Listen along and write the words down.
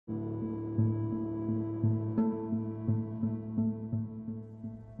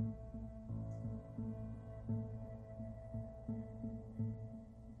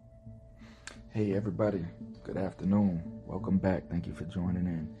Hey everybody, good afternoon. Welcome back. Thank you for joining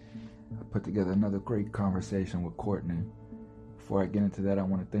in. I put together another great conversation with Courtney. Before I get into that, I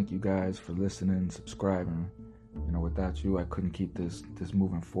want to thank you guys for listening and subscribing. Without you, I couldn't keep this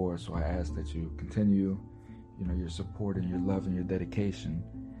moving forward, so I ask that you continue, your support and your love and your dedication,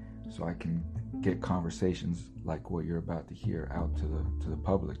 so I can get conversations like what you're about to hear out to the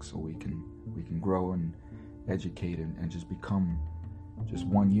public, so we can grow and educate and just become just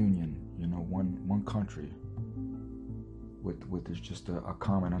one union, one country with just a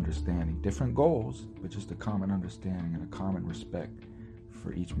common understanding. Different goals, but just a common understanding and a common respect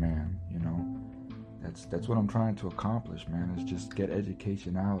for each man, That's what I'm trying to accomplish, man, is just get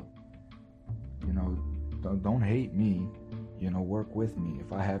education out. Don't hate me, work with me.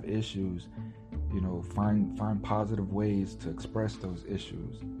 If I have issues, find positive ways to express those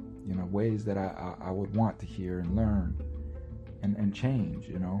issues, ways that I would want to hear and learn and change,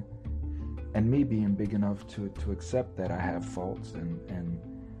 and me being big enough to accept that I have faults and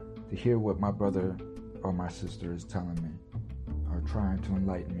to hear what my brother or my sister is telling me or trying to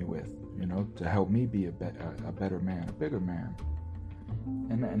enlighten me with, to help me be a better man, a bigger man.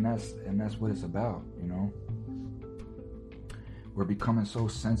 And that's what it's about, We're becoming so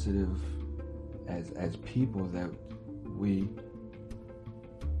sensitive as people that we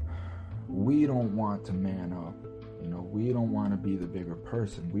don't want to man up. We don't want to be the bigger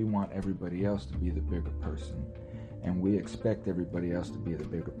person. We want everybody else to be the bigger person. And we expect everybody else to be the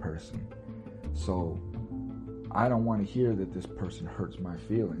bigger person. So I don't want to hear that this person hurts my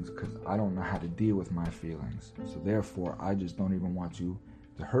feelings because I don't know how to deal with my feelings. So therefore, I just don't even want you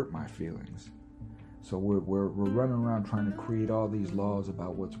to hurt my feelings. So we're running around trying to create all these laws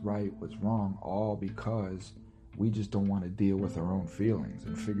about what's right, what's wrong, all because we just don't want to deal with our own feelings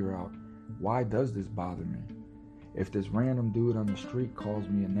and figure out, why does this bother me? If this random dude on the street calls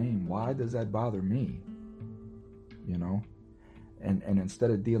me a name, why does that bother me? And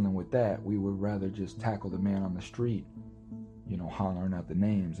instead of dealing with that, we would rather just tackle the man on the street, hollering out the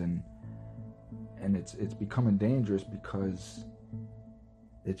names. And it's becoming dangerous because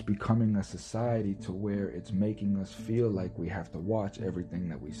it's becoming a society to where it's making us feel like we have to watch everything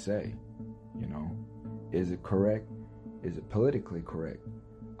that we say. Is it correct? Is it politically correct?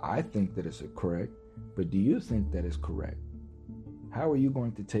 I think that it's correct, but do you think that it's correct? How are you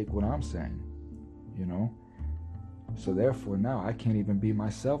going to take what I'm saying? So therefore now I can't even be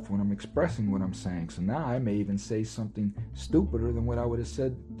myself when I'm expressing what I'm saying. So now I may even say something stupider than what I would have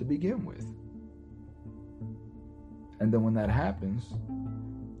said to begin with. And then when that happens,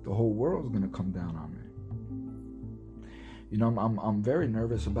 the whole world's going to come down on me. I'm very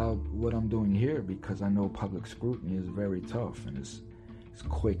nervous about what I'm doing here because I know public scrutiny is very tough and it's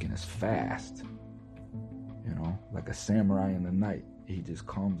quick and it's fast. Like a samurai in the night. He just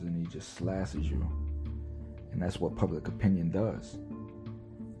comes and he just slashes you. And that's what public opinion does.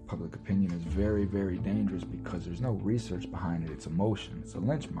 Public opinion is very, very dangerous because there's no research behind it. It's emotion. It's a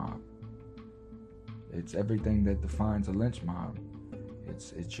lynch mob. It's everything that defines a lynch mob.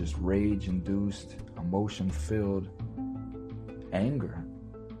 It's just rage-induced, emotion-filled anger,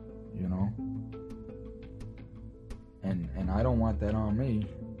 And I don't want that on me.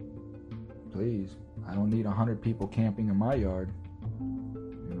 Please. I don't need 100 people camping in my yard,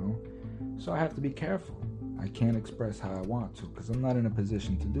 So I have to be careful. I can't express how I want to because I'm not in a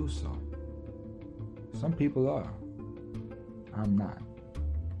position to do so. Some people are. I'm not.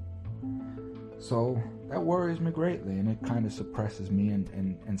 So that worries me greatly, and it kind of suppresses me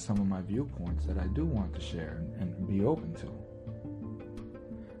in some of my viewpoints that I do want to share and be open to.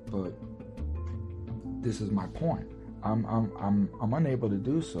 But this is my point. I'm unable to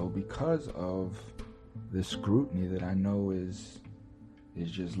do so because of the scrutiny that I know is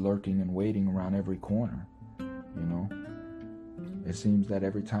just lurking and waiting around every corner. It seems that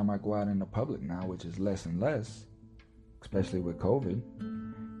every time I go out in the public now, which is less and less, especially with COVID,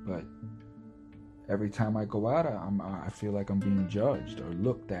 but every time I go out, I feel like I'm being judged or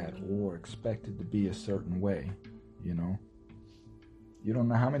looked at or expected to be a certain way, You don't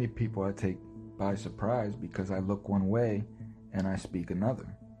know how many people I take by surprise because I look one way and I speak another.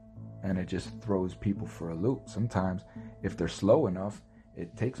 And it just throws people for a loop. Sometimes, if they're slow enough,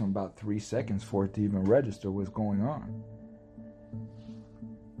 it takes them about 3 seconds for it to even register what's going on.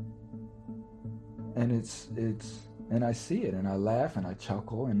 And and I see it and I laugh and I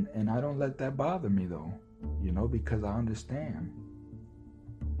chuckle and I don't let that bother me though, because I understand.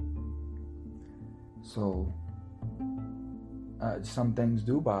 So, some things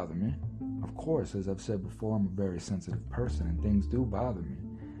do bother me. Of course, as I've said before, I'm a very sensitive person and things do bother me.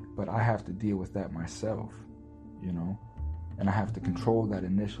 But I have to deal with that myself, and I have to control that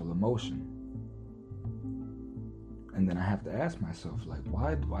initial emotion. And then I have to ask myself, like,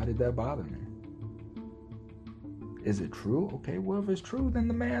 why did that bother me? Is it true? Okay, well, if it's true, then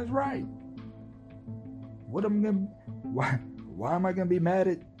the man's right. Why am I gonna be mad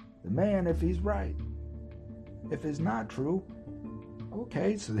at the man if he's right? If it's not true,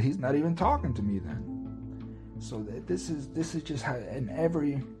 okay, so he's not even talking to me then. So this is just how in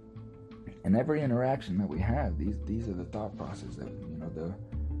every interaction that we have, these are the thought processes that, you know, the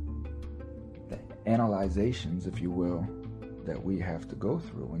analyzations, if you will, that we have to go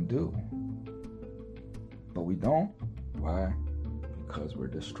through and do. But we don't. Why? Because we're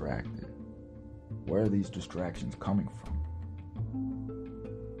distracted. Where are these distractions coming from?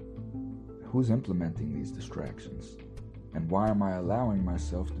 Who's implementing these distractions? And why am I allowing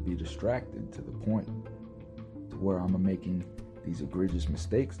myself to be distracted to the point to where I'm making these egregious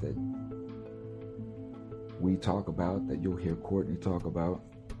mistakes that we talk about, that you'll hear Courtney talk about,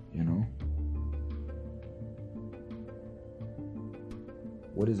 you know?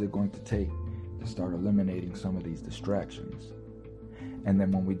 What is it going to take to start eliminating some of these distractions? And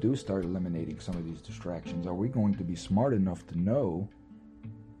then when we do start eliminating some of these distractions, are we going to be smart enough to know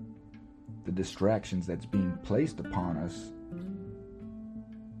the distractions that's being placed upon us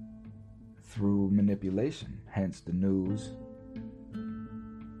through manipulation? Hence the news,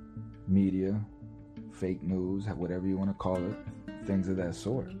 media, fake news, whatever you want to call it, things of that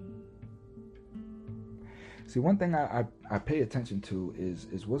sort. See, one thing I pay attention to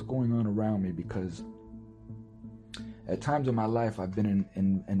is what's going on around me, because at times in my life I've been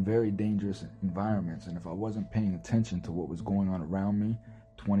in very dangerous environments, and if I wasn't paying attention to what was going on around me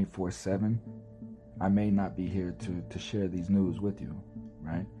 24/7, I may not be here to share these news with you,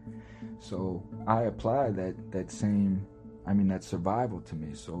 right? So I apply that survival to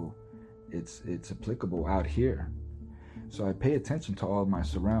me, so it's applicable out here. So I pay attention to all of my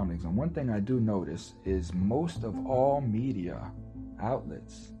surroundings, and one thing I do notice is most of all media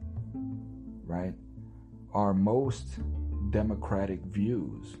outlets, right, are most democratic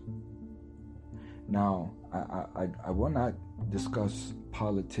views. Now, I will not discuss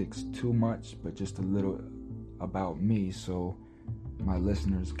politics too much, but just a little about me, so my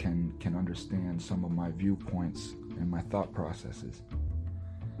listeners can understand some of my viewpoints and my thought processes.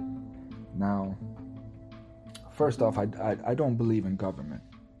 Now, first off, I don't believe in government.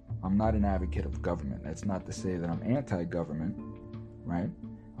 I'm not an advocate of government. That's not to say that I'm anti-government, right?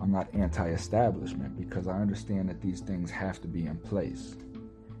 I'm not anti-establishment, because I understand that these things have to be in place.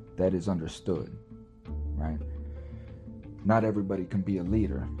 That is understood, right? Not everybody can be a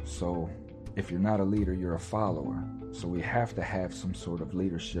leader. So if you're not a leader, you're a follower. So we have to have some sort of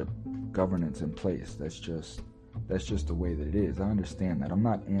leadership governance in place. That's just the way that it is. I understand that. I'm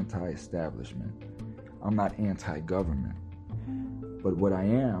not anti-establishment. I'm not anti-government. But what I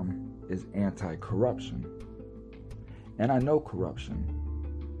am is anti-corruption. And I know corruption.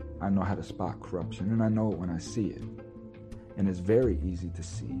 I know how to spot corruption, and I know it when I see it. And it's very easy to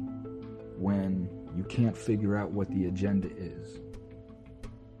see when you can't figure out what the agenda is.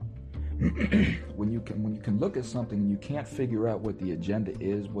 when you can look at something and you can't figure out what the agenda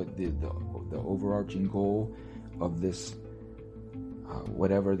is, what the overarching goal of this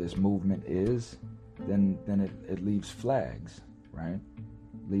whatever this movement is, then it leaves flags, right?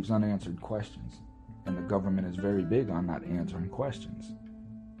 Leaves unanswered questions. And the government is very big on not answering questions.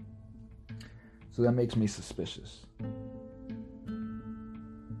 So that makes me suspicious.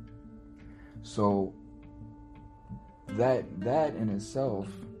 So that in itself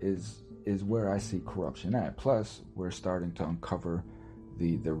is where I see corruption at. Plus, we're starting to uncover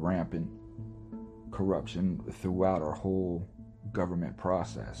the rampant corruption throughout our whole government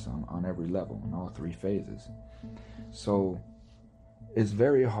process on every level, in all three phases. So it's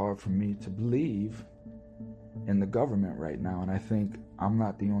very hard for me to believe in the government right now, and I think I'm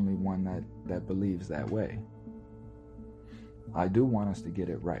not the only one that believes that way. I do want us to get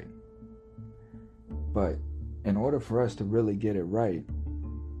it right. But in order for us to really get it right,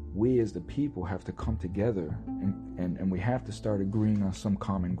 we as the people have to come together and we have to start agreeing on some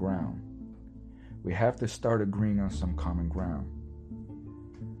common ground. We have to start agreeing on some common ground.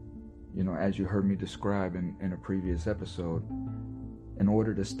 You know, as you heard me describe in a previous episode, in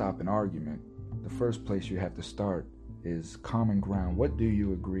order to stop an argument, the first place you have to start is common ground. What do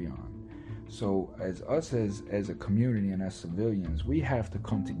you agree on? So as a community and as civilians, we have to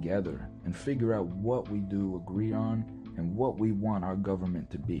come together and figure out what we do agree on and what we want our government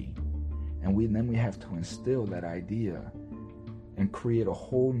to be. And then we have to instill that idea and create a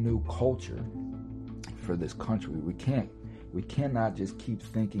whole new culture for this country. We cannot just keep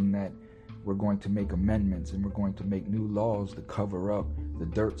thinking that we're going to make amendments and we're going to make new laws to cover up the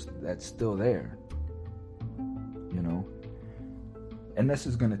dirt that's still there. you know. And this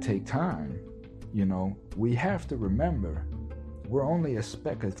is going to take time, you know. We have to remember we're only a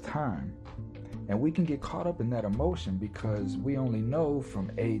speck of time, and we can get caught up in that emotion because we only know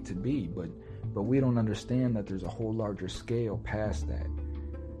from A to B, but we don't understand that there's a whole larger scale past that.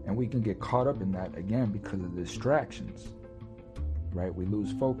 And we can get caught up in that again because of the distractions, right? We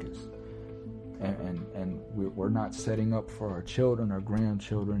lose focus, and we're not setting up for our children, our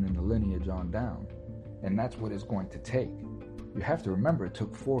grandchildren, and the lineage on down. And that's what it's going to take. You have to remember it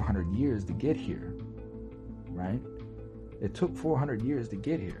took 400 years to get here, right? It took 400 years to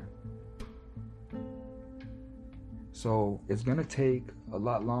get here. So it's going to take a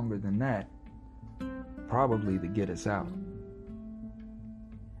lot longer than that, probably, to get us out.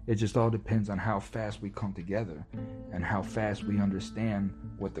 It just all depends on how fast we come together and how fast we understand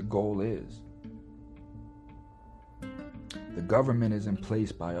what the goal is. The government is in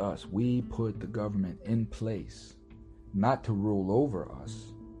place by us. We put the government in place, not to rule over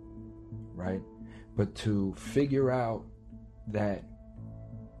us, right? But to figure out that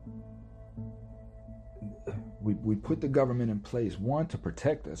we put the government in place, one, to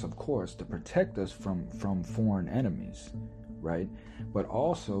protect us, of course, to protect us from foreign enemies, right? But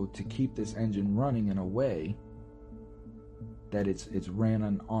also to keep this engine running in a way that it's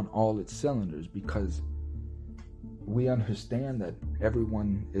ran on all its cylinders, because we understand that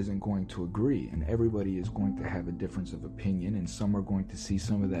everyone isn't going to agree, and everybody is going to have a difference of opinion, and some are going to see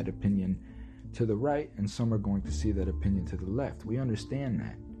some of that opinion to the right, and some are going to see that opinion to the left. We understand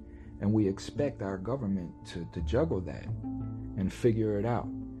that, and we expect our government to juggle that and figure it out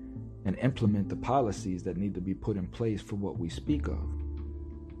and implement the policies that need to be put in place for what we speak of.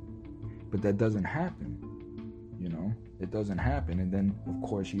 But that doesn't happen, you know. It doesn't happen, and then of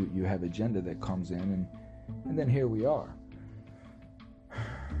course you have agenda that comes in, and then here we are.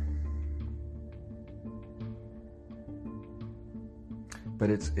 But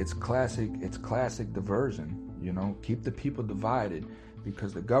it's classic diversion, you know. Keep the people divided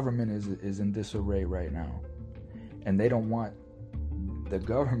because the government is in disarray right now, and the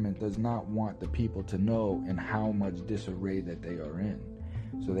government does not want the people to know in how much disarray that they are in.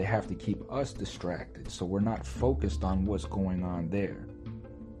 So they have to keep us distracted, so we're not focused on what's going on there.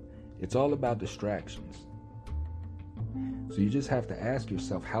 It's all about distractions. So you just have to ask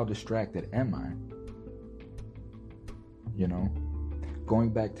yourself, how distracted am I? You know, going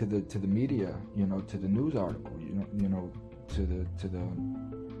back to the media, you know, to the news article, you know, to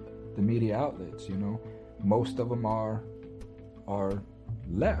the media outlets, you know, most of them are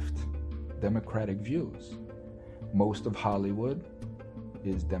left, democratic views. Most of Hollywood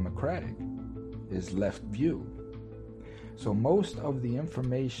is democratic, is left view. So most of the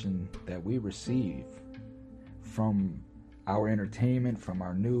information that we receive from our entertainment, from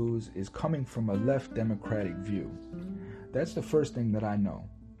our news, is coming from a left democratic view. That's the first thing that I know.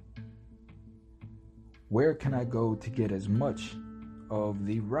 Where can I go to get as much of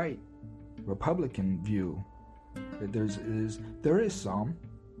the right Republican view? There is some,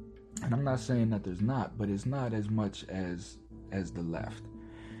 and I'm not saying that there's not, but it's not as much as the left.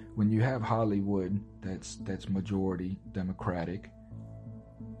 When you have Hollywood, that's majority Democratic.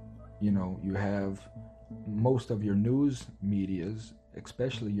 You know, you have most of your news medias,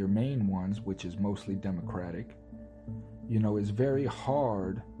 especially your main ones, which is mostly Democratic. You know, it's very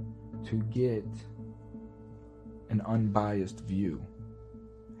hard to get an unbiased view.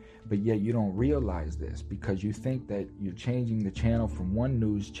 But yet you don't realize this because you think that you're changing the channel from one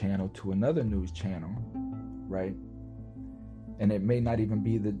news channel to another news channel, right? And it may not even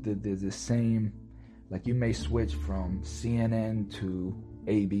be the same, like you may switch from CNN to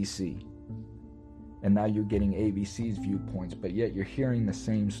ABC. And now you're getting ABC's viewpoints, but yet you're hearing the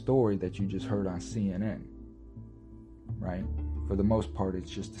same story that you just heard on CNN, right? For the most part,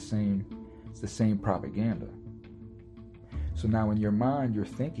 it's just the same propaganda. So now in your mind, you're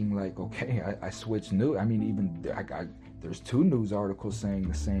thinking like, okay, I switched news. I mean, even there's 2 news articles saying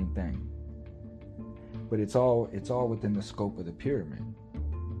the same thing. But it's all within the scope of the pyramid.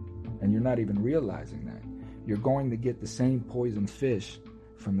 And you're not even realizing that. You're going to get the same poison fish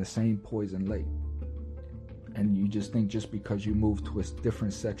from the same poison lake. And you just think just because you move to a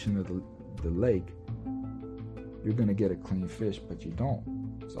different section of the lake, you're going to get a clean fish, but you don't.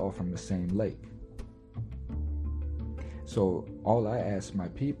 It's all from the same lake. So all I ask my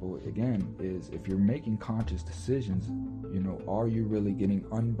people, again, is if you're making conscious decisions, you know, are you really getting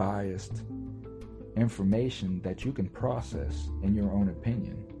unbiased information that you can process in your own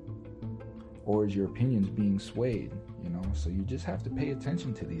opinion? Or is your opinions being swayed, you know? So you just have to pay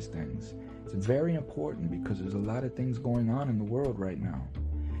attention to these things. It's very important because there's a lot of things going on in the world right now.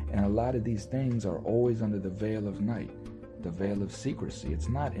 And a lot of these things are always under the veil of night, the veil of secrecy. It's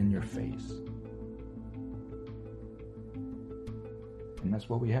not in your face. And that's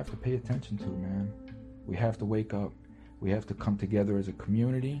what we have to pay attention to, man. We have to wake up. We have to come together as a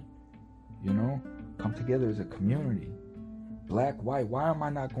community, come together as a community. Black, white, why am I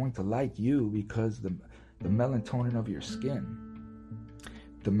not going to like you because the melatonin of your skin?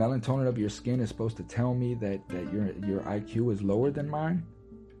 The melatonin of your skin is supposed to tell me that your IQ is lower than mine?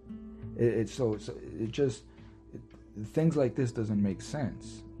 Things like this doesn't make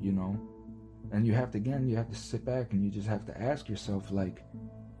sense, And you have to sit back and you just have to ask yourself, like,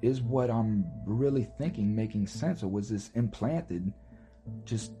 is what I'm really thinking making sense, or was this implanted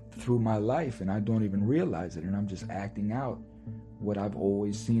just through my life and I don't even realize it, and I'm just acting out what I've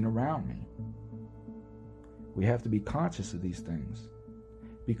always seen around me? We have to be conscious of these things,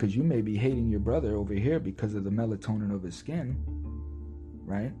 because you may be hating your brother over here because of the melatonin of his skin,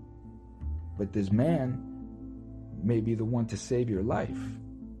 right? But this man may be the one to save your life,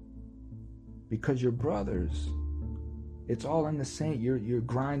 because you're brothers. It's all in the same. You're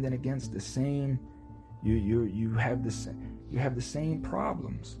grinding against the same. You have the same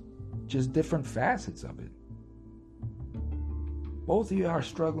problems, just different facets of it. Both of you are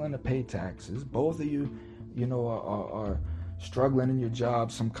struggling to pay taxes. Both of you, are struggling in your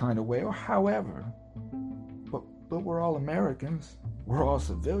job some kind of way, or however. But we're all Americans. We're all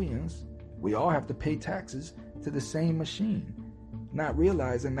civilians. We all have to pay taxes to the same machine, not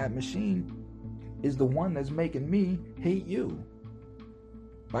realizing that machine is the one that's making me hate you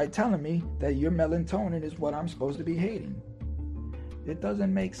by telling me that your melatonin is what I'm supposed to be hating. It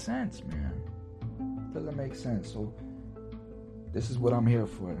doesn't make sense, man. It doesn't make sense. So this is what I'm here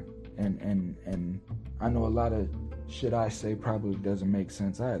for. And I know a lot of shit I say probably doesn't make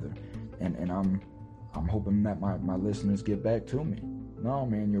sense either. And I'm hoping that my listeners get back to me. No,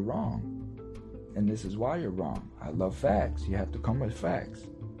 man, you're wrong. And this is why you're wrong. I love facts. You have to come with facts.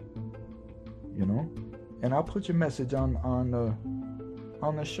 And I'll put your message on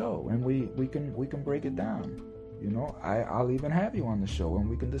the show, and we can break it down. I'll even have you on the show and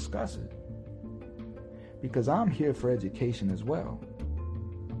we can discuss it, because I'm here for education as well.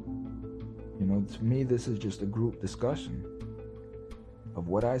 To me, this is just a group discussion of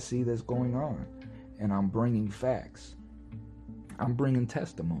what I see that's going on, and I'm bringing facts. I'm bringing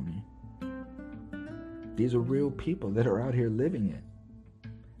testimony. These are real people that are out here living it.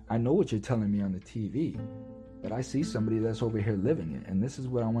 I know what you're telling me on the TV, but I see somebody that's over here living it, and this is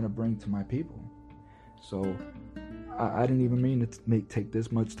what I want to bring to my people. So I didn't even mean to take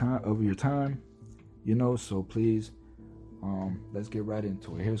this much time of your time, so please, let's get right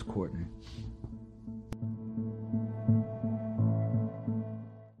into it. Here's Courtney.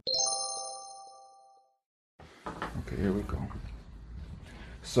 Okay, here we go.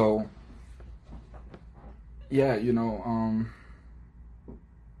 So, yeah,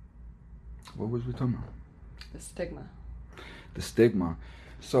 what was we talking about? The stigma.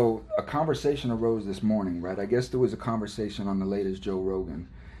 So a conversation arose this morning, right? I guess there was a conversation on the latest Joe Rogan,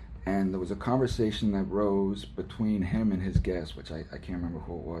 and there was a conversation that rose between him and his guest, which I can't remember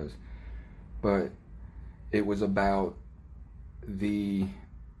who it was, but it was about the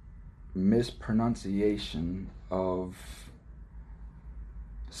mispronunciation of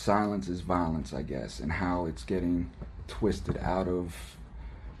silence is violence, I guess, and how it's getting twisted out of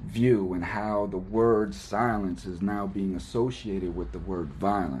view, and how the word silence is now being associated with the word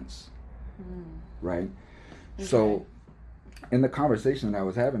violence, right? Okay. So in the conversation that I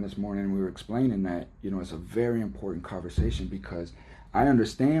was having this morning, we were explaining that, it's a very important conversation, because I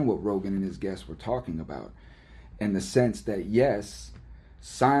understand what Rogan and his guests were talking about, in the sense that, yes,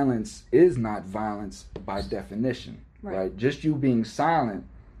 silence is not violence by definition, right? Just you being silent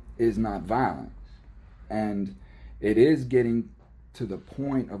is not violent. And it is getting to the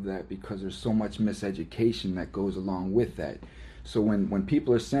point of that, because there's so much miseducation that goes along with that. So when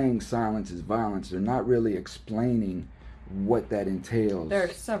people are saying silence is violence, they're not really explaining what that entails. There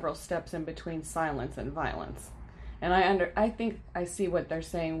are several steps in between silence and violence. And I think I see what they're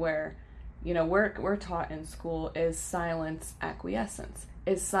saying, where, we're taught in school, is silence acquiescence?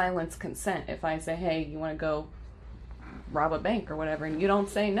 Is silence consent? If I say, hey, you want to go rob a bank or whatever, and you don't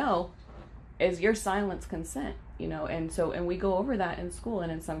say no, is your silence consent? And we go over that in school,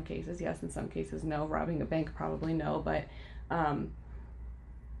 and in some cases, yes, in some cases, no. Robbing a bank, probably no, but I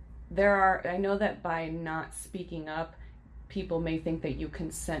know that by not speaking up, people may think that you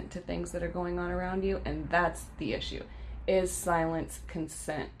consent to things that are going on around you, and that's the issue. Is silence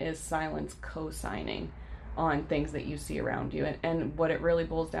consent? Is silence co-signing on things that you see around you? And what it really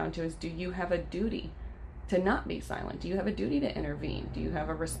boils down to is, do you have a duty to not be silent? Do you have a duty to intervene? Do you have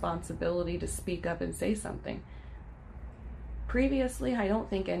a responsibility to speak up and say something? Previously, I don't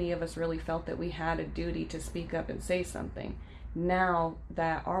think any of us really felt that we had a duty to speak up and say something. Now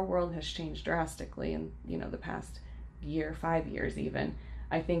that our world has changed drastically in, the past year, 5 years even,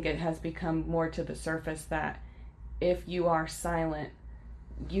 I think it has become more to the surface that if you are silent,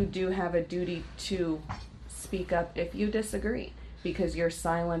 you do have a duty to speak up if you disagree, because your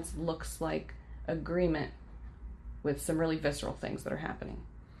silence looks like agreement with some really visceral things that are happening.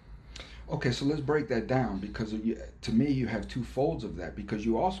 Okay, so let's break that down, because to me you have two folds of that, because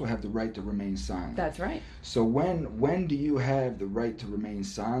you also have the right to remain silent. That's right. So when do you have the right to remain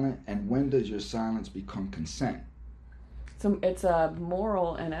silent, and when does your silence become consent? So it's a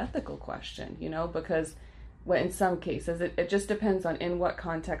moral and ethical question, because in some cases it just depends on in what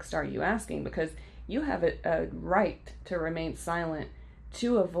context are you asking, because you have a right to remain silent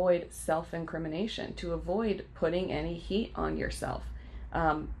to avoid self-incrimination, to avoid putting any heat on yourself.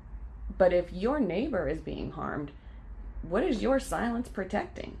 But if your neighbor is being harmed, what is your silence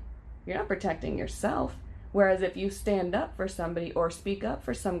protecting? You're not protecting yourself. Whereas if you stand up for somebody or speak up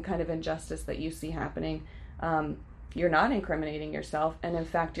for some kind of injustice that you see happening, you're not incriminating yourself, and in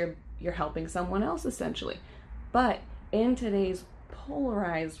fact you're helping someone else essentially. But in today's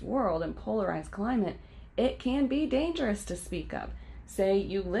polarized world and polarized climate, it can be dangerous to speak up. Say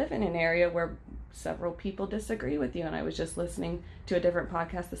you live in an area where several people disagree with you, and I was just listening to a different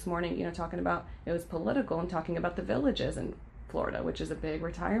podcast this morning, talking about, it was political and talking about the Villages in Florida, which is a big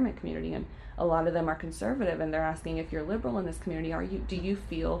retirement community, and a lot of them are conservative, and they're asking, if you're liberal in this community, do you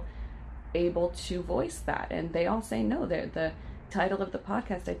feel able to voice that? And they all say no. The title of the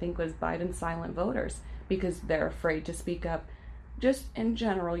podcast, I think, was Biden's Silent Voters, because they're afraid to speak up just in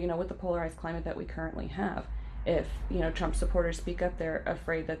general, with the polarized climate that we currently have. If, Trump supporters speak up, they're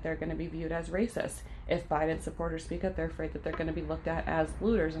afraid that they're going to be viewed as racist. If Biden supporters speak up, they're afraid that they're going to be looked at as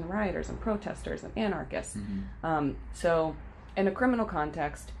looters and rioters and protesters and anarchists. Mm-hmm. So in a criminal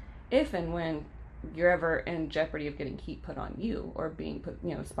context, if and when you're ever in jeopardy of getting heat put on you, or being put,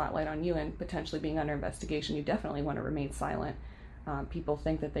 spotlight on you and potentially being under investigation, you definitely want to remain silent. People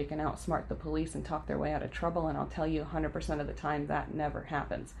think that they can outsmart the police and talk their way out of trouble, and I'll tell you 100% of the time that never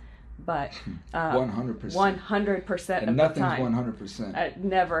happens. But 100%. 100% and of nothing's the time, 100%. It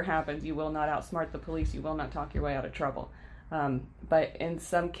never happens. You will not outsmart the police. You will not talk your way out of trouble. But in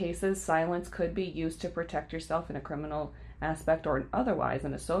some cases, silence could be used to protect yourself in a criminal aspect or otherwise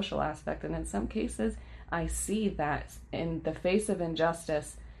in a social aspect. And in some cases, I see that in the face of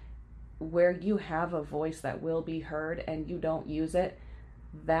injustice, where you have a voice that will be heard and you don't use it,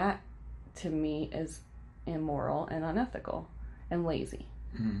 that to me is immoral and unethical and lazy.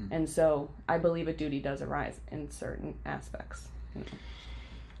 Mm-hmm. And so I believe a duty does arise in certain aspects.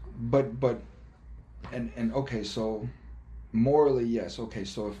 But okay, so morally, yes. Okay,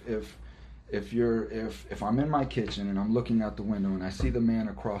 so if I'm in my kitchen and I'm looking out the window and I see the man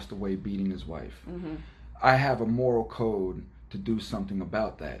across the way beating his wife, mm-hmm. I have a moral code to do something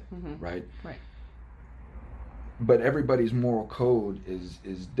about that, mm-hmm. right? Right. But everybody's moral code is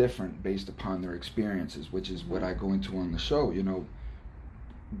different based upon their experiences, which is mm-hmm. what I go into on the show,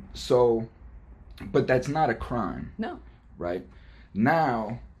 So, but that's not a crime. No. Right?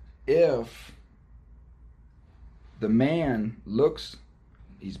 Now, if the man looks,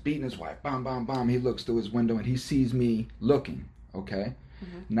 he's beating his wife, bam, bam, bam, he looks through his window and he sees me looking, okay?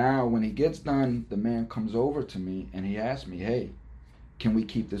 Mm-hmm. Now, when he gets done, the man comes over to me and he asks me, hey, can we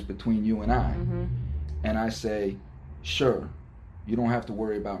keep this between you and I? Mm-hmm. And I say, sure, you don't have to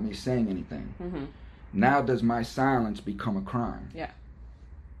worry about me saying anything. Mm-hmm. Now, does my silence become a crime? Yeah.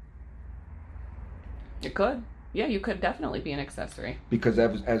 It could. Yeah, you could definitely be an accessory. Because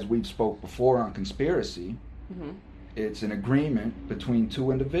as we've spoke before on conspiracy, mm-hmm. it's an agreement between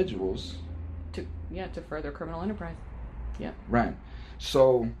two individuals to further criminal enterprise. Yeah. Right.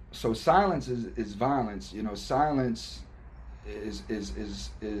 So silence is violence. Silence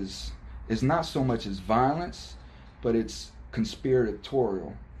is not so much as violence, but it's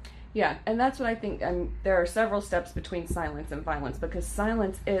conspiratorial. Yeah, and that's what I think. There are several steps between silence and violence, because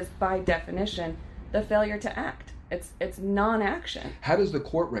silence is by definition the failure to act. It's non-action. How does the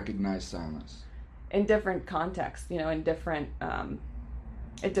court recognize silence? In different contexts, in different,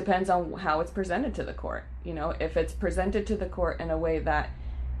 it depends on how it's presented to the court. If it's presented to the court in a way that,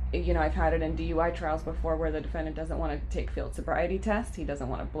 I've had it in DUI trials before where the defendant doesn't want to take field sobriety tests, he doesn't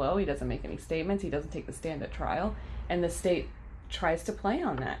want to blow, he doesn't make any statements, he doesn't take the stand at trial, and the state tries to play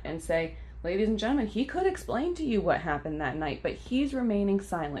on that and say, ladies and gentlemen, he could explain to you what happened that night, but he's remaining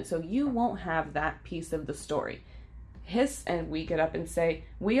silent, so you won't have that piece of the story. and we get up and say,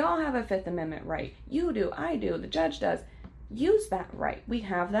 we all have a Fifth Amendment right. You do, I do, the judge does. Use that right. We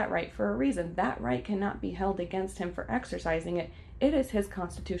have that right for a reason. That right cannot be held against him for exercising it. It is his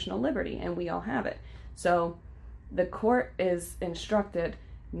constitutional liberty, and we all have it. So the court is instructed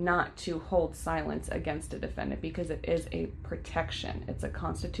not to hold silence against a defendant because it is a protection. It's a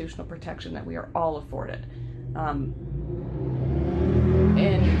constitutional protection that we are all afforded.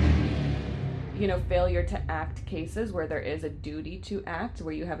 Failure to act cases where there is a duty to act,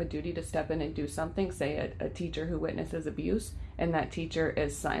 where you have a duty to step in and do something, say a teacher who witnesses abuse and that teacher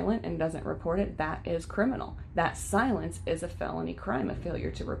is silent and doesn't report it, that is criminal. That silence is a felony crime, a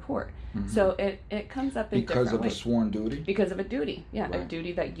failure to report. Mm-hmm. So it comes up in different ways. Because of a sworn duty? Because of a duty, yeah, right. A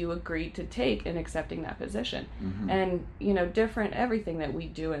duty that you agreed to take in accepting that position. Mm-hmm. And, everything that we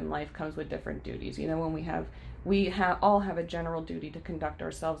do in life comes with different duties. When we all have a general duty to conduct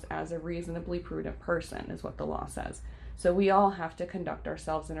ourselves as a reasonably prudent person, is what the law says. So we all have to conduct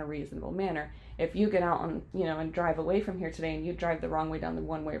ourselves in a reasonable manner. If you get out and drive away from here today and you drive the wrong way down the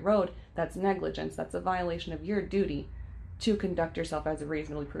one-way road, that's negligence. That's a violation of your duty to conduct yourself as a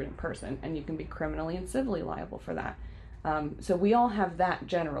reasonably prudent person, and you can be criminally and civilly liable for that. So we all have that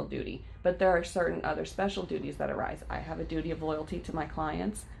general duty, but there are certain other special duties that arise. I have a duty of loyalty to my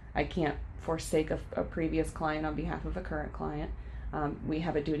clients. I can't forsake a previous client on behalf of a current client. We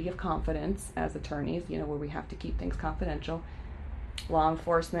have a duty of confidence as attorneys, where we have to keep things confidential. Law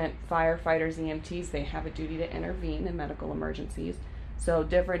enforcement, firefighters, EMTs, they have a duty to intervene in medical emergencies. So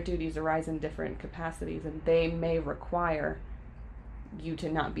different duties arise in different capacities, and they may require you to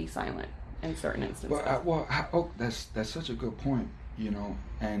not be silent in certain instances. That's such a good point,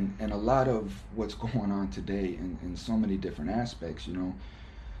 and a lot of what's going on today in so many different aspects,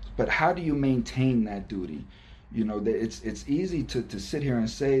 But how do you maintain that duty? It's easy to sit here and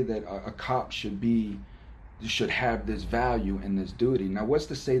say that a cop should have this value and this duty. Now, what's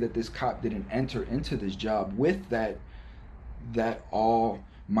to say that this cop didn't enter into this job with that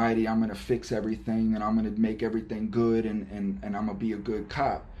almighty, I'm going to fix everything and I'm going to make everything good and I'm going to be a good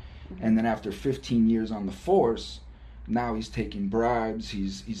cop. Mm-hmm. And then after 15 years on the force, now he's taking bribes,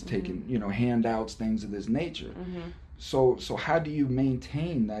 he's mm-hmm. taking, handouts, things of this nature. Mm-hmm. So how do you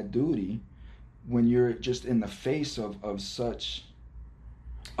maintain that duty when you're just in the face of such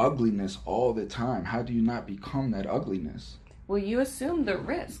ugliness all the time? How do you not become that ugliness? Well, you assume the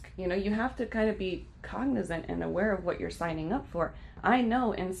risk. You have to kind of be cognizant and aware of what you're signing up for. I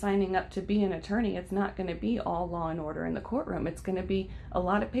know in signing up to be an attorney, it's not going to be all law and order in the courtroom. It's going to be a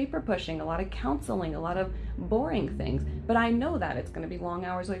lot of paper pushing, a lot of counseling, a lot of boring things. But I know that it's going to be long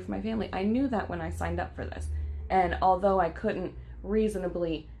hours away from my family. I knew that when I signed up for this. And although I couldn't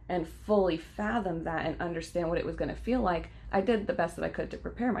reasonably and fully fathom that and understand what it was going to feel like, I did the best that I could to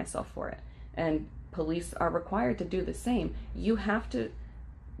prepare myself for it. And police are required to do the same. You have to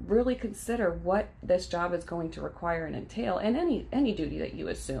really consider what this job is going to require and entail, and any duty that you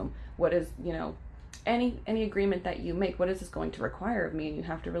assume. What is, any agreement that you make, what is this going to require of me? And you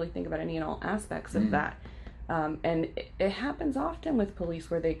have to really think about any and all aspects of that. And it happens often with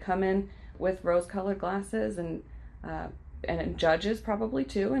police where they come in with rose-colored glasses and judges probably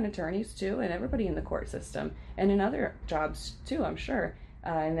too, and attorneys too, and everybody in the court system, and in other jobs too, I'm sure.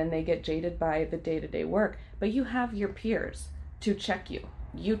 And then they get jaded by the day-to-day work. But you have your peers to check you.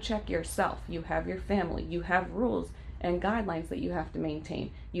 You check yourself. You have your family. You have rules and guidelines that you have to maintain.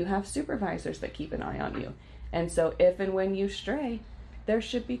 You have supervisors that keep an eye on you. And so if and when you stray, there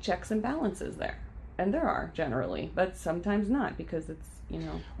should be checks and balances there. And there are generally, but sometimes not, because it's,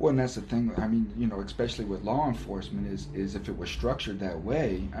 Well, and that's the thing. I mean, especially with law enforcement, is if it was structured that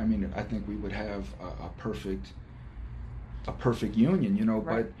way, I mean, I think we would have a perfect union,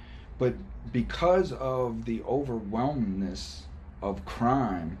 Right. But because of the overwhelmingness of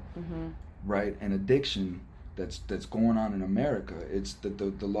crime, mm-hmm. right, and addiction that's going on in America, it's that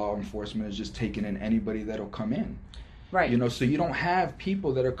the law enforcement is just taking in anybody that'll come in. Right. So you don't have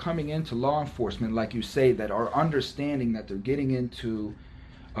people that are coming into law enforcement, like you say, that are understanding that they're getting into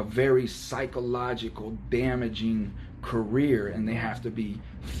a very psychological, damaging career, and they have to be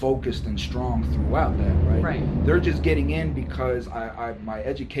focused and strong throughout that, right? Right. They're just getting in because my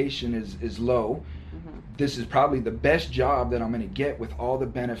education is low. Mm-hmm. This is probably the best job that I'm going to get with all the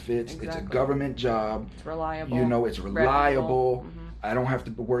benefits. Exactly. It's a government job. It's reliable. It's reliable. Mm-hmm. I don't have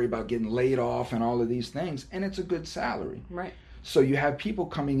to worry about getting laid off and all of these things, and it's a good salary. Right. So you have people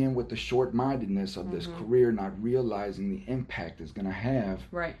coming in with the short-mindedness of this mm-hmm. career, not realizing the impact it's going to have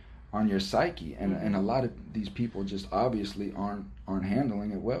right. on your psyche, and mm-hmm. and a lot of these people just obviously aren't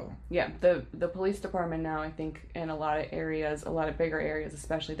handling it well. Yeah, the police department now, I think, in a lot of areas, a lot of bigger areas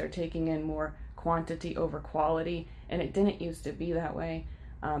especially, they're taking in more quantity over quality, and it didn't used to be that way.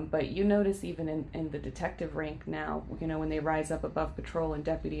 But you notice even in the detective rank now, when they rise up above patrol and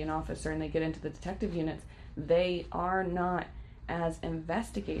deputy and officer and they get into the detective units, they are not as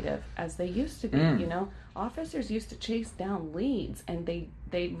investigative as they used to be. Officers used to chase down leads, and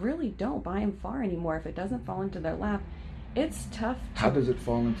they really don't by and far anymore. If it doesn't fall into their lap, it's tough. How does it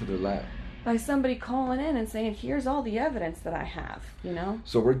fall into their lap? By somebody calling in and saying, here's all the evidence that I have,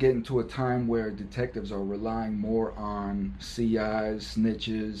 So we're getting to a time where detectives are relying more on CIs,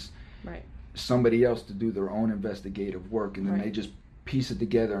 snitches, right, somebody else to do their own investigative work, and then they just piece it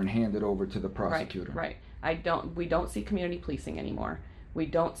together and hand it over to the prosecutor. Right. We don't see community policing anymore. We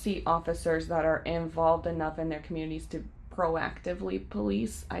don't see officers that are involved enough in their communities to proactively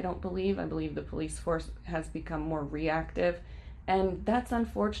police. I believe the police force has become more reactive. And that's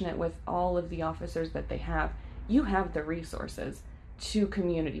unfortunate with all of the officers that they have. You have the resources to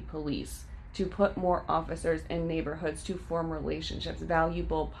community police, to put more officers in neighborhoods, to form relationships,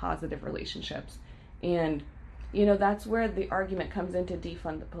 valuable, positive relationships. And, that's where the argument comes in to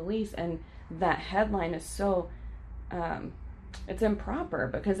defund the police. And that headline is so, it's improper,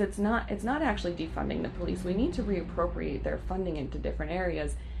 because it's not actually defunding the police. We need to reappropriate their funding into different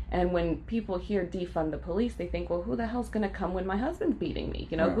areas. And when people hear defund the police, they think, well, who the hell's going to come when my husband's beating me?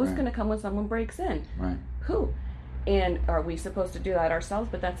 Who's going to come when someone breaks in? Right. Who? And are we supposed to do that ourselves?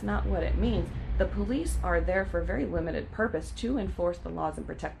 But that's not what it means. The police are there for a very limited purpose, to enforce the laws and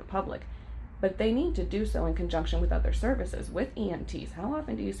protect the public. But they need to do so in conjunction with other services, with EMTs. How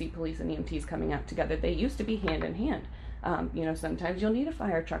often do you see police and EMTs coming out together? They used to be hand in hand. Sometimes you'll need a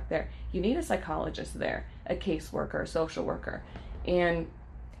fire truck there. You need a psychologist there, a caseworker, a social worker. And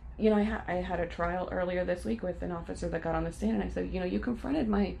I had a trial earlier this week with an officer that got on the stand, and I said, you confronted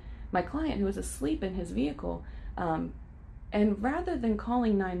my client who was asleep in his vehicle, and rather than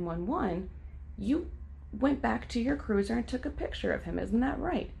calling 911, you went back to your cruiser and took a picture of him. Isn't that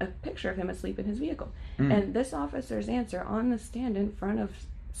right? A picture of him asleep in his vehicle. And this officer's answer on the stand in front of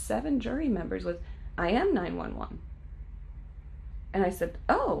 7 jury members was, I am 911. And I said,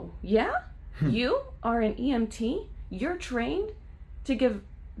 oh, yeah? You are an EMT? You're trained to give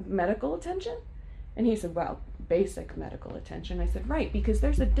medical attention? And he said, well, basic medical attention. I said, right, because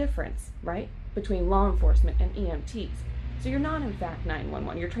there's a difference, right, between law enforcement and EMTs. So you're not, in fact,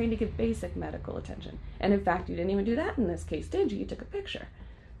 911. You're trained to give basic medical attention. And in fact, you didn't even do that in this case, did you? You took a picture.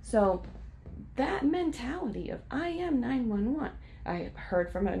 So that mentality of, I am 911. I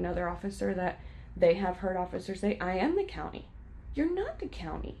heard from another officer that they have heard officers say, I am the county. You're not the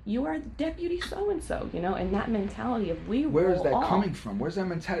county. You are deputy so-and-so, and that mentality of Where is that coming from? Where's that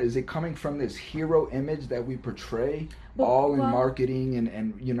mentality? Is it coming from this hero image that we portray in marketing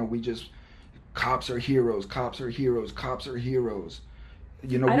and we just, cops are heroes, cops are heroes, cops are heroes.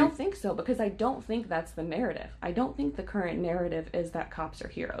 I don't think so, because I don't think that's the narrative. I don't think the current narrative is that cops are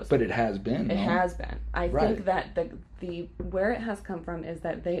heroes. But it has been. It has been. I think that the where it has come from is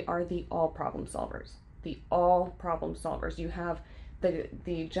that they are the all problem solvers. The all problem solvers. You have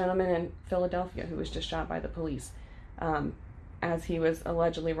the gentleman in Philadelphia who was just shot by the police as he was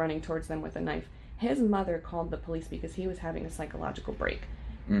allegedly running towards them with a knife. His mother called the police because he was having a psychological break,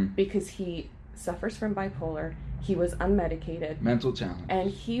 because he suffers from bipolar. He was unmedicated, mental challenge, and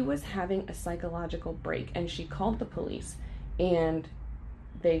he was having a psychological break. And she called the police, and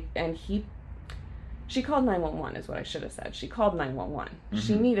she called 911 is what I should have said. She called 911.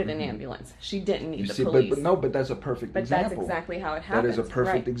 She needed an ambulance. She didn't need the police. But that's a perfect example. But that's exactly how it happens. That is a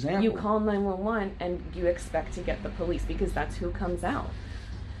perfect example. You call 911 and you expect to get the police because that's who comes out.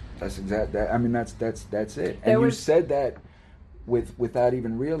 That's exact. That's it. And you said that without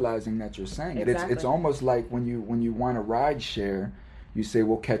even realizing that you're saying it. It's almost like when you want a ride share, you say,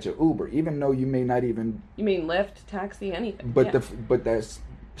 "We'll catch an Uber," even though you may not even. You mean Lyft, taxi, anything? But that's.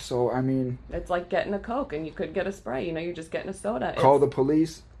 So, it's like getting a Coke and you could get a Sprite, you're just getting a soda. Call the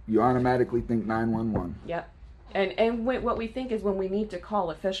police, you automatically think 911. Yep. And what we think is when we need to call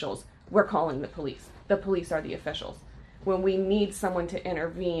officials, we're calling the police. The police are the officials. When we need someone to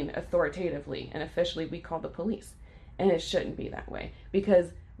intervene authoritatively and officially, we call the police. And it shouldn't be that way. Because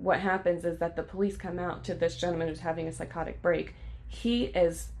what happens is that the police come out to this gentleman who's having a psychotic break. He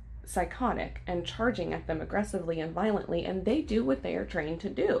is psychotic and charging at them aggressively and violently, and they do what they are trained to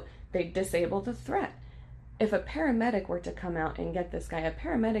do. They disable the threat. If a paramedic were to come out and get this guy, a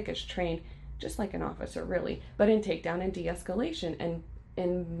paramedic is trained just like an officer, really, but in takedown and de-escalation and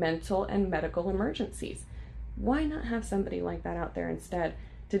in mental and medical emergencies. Why not have somebody like that out there instead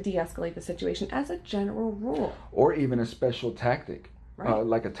to de-escalate the situation as a general rule? Or even a special tactic,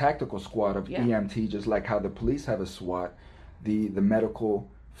 like a tactical squad of EMT, just like how the police have a SWAT. The medical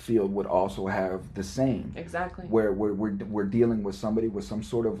field would also have the same. Exactly. Where we're dealing with somebody with some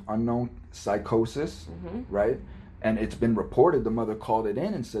sort of unknown psychosis, right? And it's been reported the mother called it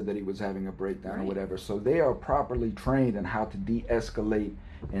in and said that he was having a breakdown or whatever. So they are properly trained in how to de-escalate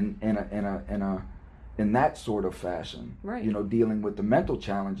in that sort of fashion. Right. You know, dealing with the mental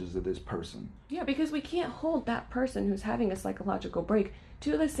challenges of this person. Yeah, because we can't hold that person who's having a psychological break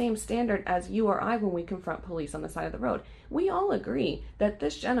to the same standard as you or I when we confront police on the side of the road. We all agree that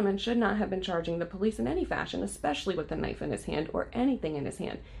this gentleman should not have been charging the police in any fashion, especially with a knife in his hand or anything in his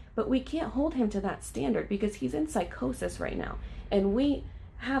hand. But we can't hold him to that standard because he's in psychosis right now. And we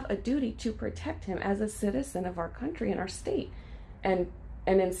have a duty to protect him as a citizen of our country and our state. And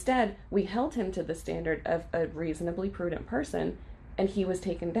instead, we held him to the standard of a reasonably prudent person, and he was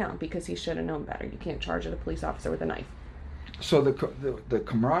taken down because he should have known better. You can't charge a police officer with a knife. So the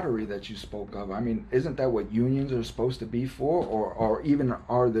camaraderie that you spoke of, I mean, isn't that what unions are supposed to be for? Or even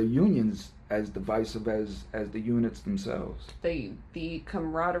are the unions as divisive as the units themselves? The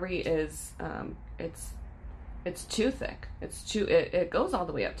camaraderie is, it's too thick. It goes all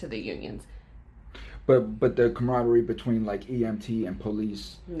the way up to the unions. But the camaraderie between like EMT and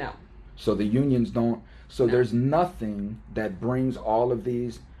police? No. So the unions don't, so No. There's nothing that brings all of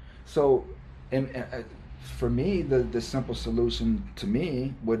these. So for me, the simple solution to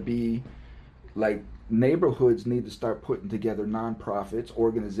me would be like neighborhoods need to start putting together nonprofits,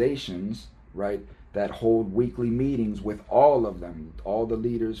 organizations, right, that hold weekly meetings with all of them, all the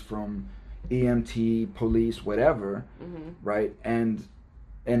leaders from EMT, police, whatever, right? And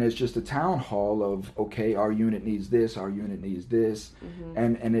it's just a town hall of, okay, our unit needs this, our unit needs this,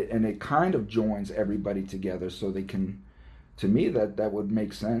 and it kind of joins everybody together so they can. To me, that would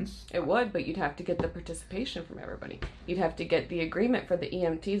make sense. It would, but you'd have to get the participation from everybody. You'd have to get the agreement for the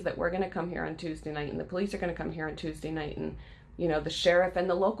EMTs that we're going to come here on Tuesday night, and the police are going to come here on Tuesday night, and the sheriff and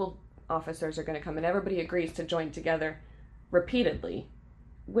the local officers are going to come, and everybody agrees to join together repeatedly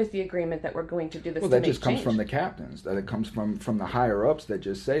with the agreement that we're going to do this. Well, that just comes from the captains. That it comes from the higher ups that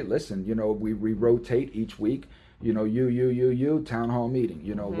just say, listen, we rotate each week. You town hall meeting.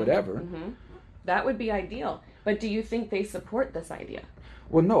 Whatever. That would be ideal. But do you think they support this idea?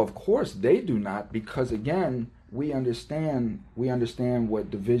 Well, no, of course they do not, because again, we understand what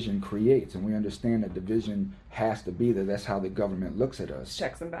division creates, and we understand that division has to be there. That's how the government looks at us.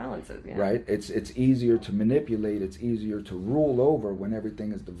 Checks and balances, yeah. Right? It's easier to manipulate, it's easier to rule over when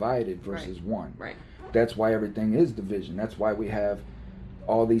everything is divided versus one. Right. That's why everything is division. That's why we have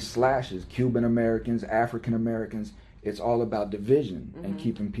all these slashes, Cuban Americans, African Americans. It's all about division and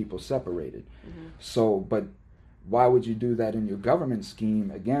keeping people separated. So, but why would you do that in your government scheme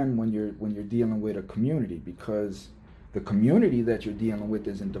again when you're dealing with a community? Because the community that you're dealing with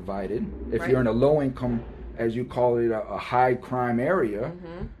isn't divided. If you're in a low income, as you call it, a high crime area,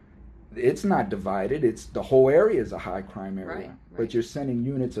 it's not divided. It's the whole area is a high crime area. Right. But you're sending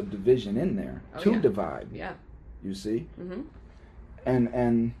units of division in there to divide. Yeah. You see?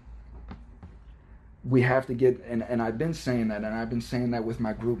 And we have to get, and I've been saying that, and I've been saying that with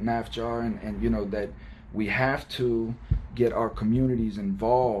my group NAFJAR, and that we have to get our communities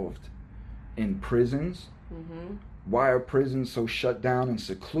involved in prisons. Why are prisons so shut down and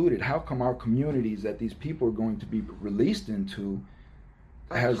secluded? How come our communities that these people are going to be released into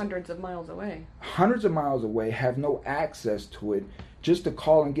hundreds of miles away? Hundreds of miles away, have no access to it. Just to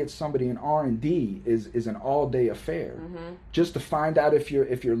call and get somebody in R&D is an all-day affair. Just to find out if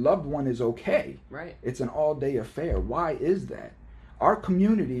your loved one is okay. Right. It's an all-day affair. Why is that? Our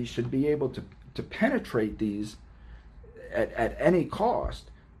communities should be able to penetrate these at any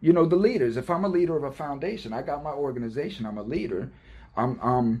cost. The leaders, if I'm a leader of a foundation, I got my organization, I'm a leader,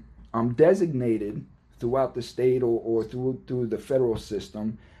 I'm designated throughout the state or through the federal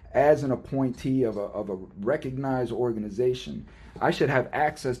system as an appointee of a recognized organization. I should have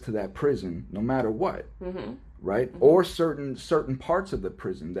access to that prison no matter what. Right? Or certain parts of the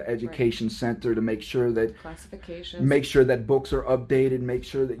prison, the education center, to make sure that classifications, make sure that books are updated, make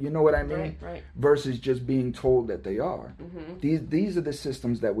sure that, you know what I mean? Right. Versus just being told that they are. These are the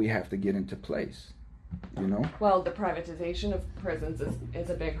systems that we have to get into place. Well, the privatization of prisons is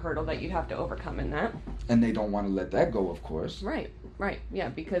a big hurdle that you'd have to overcome in that. And they don't want to let that go, of course. Right. Yeah,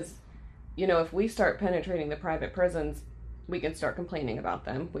 because if we start penetrating the private prisons, we can start complaining about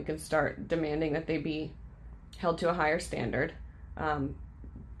them. We can start demanding that they be held to a higher standard.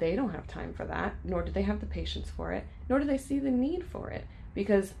 They don't have time for that, nor do they have the patience for it, nor do they see the need for it,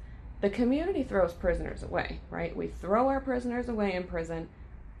 because the community throws prisoners away, right? We throw our prisoners away in prison.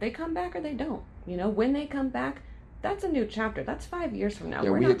 They come back or they don't. When they come back, that's a new chapter. That's 5 years from now.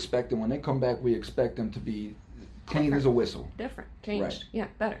 Yeah, expect them, when they come back, we expect them to be Clean as a whistle. Different. Changed. Right. Yeah,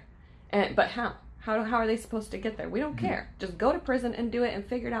 better. But how? How are they supposed to get there? We don't care. Just go to prison and do it and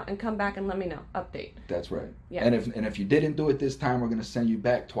figure it out and come back and let me know. Update. That's right. Yeah. And if you didn't do it this time, we're going to send you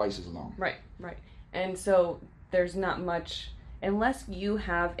back twice as long. Right. And so there's not much, unless you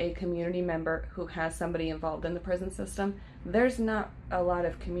have a community member who has somebody involved in the prison system, there's not a lot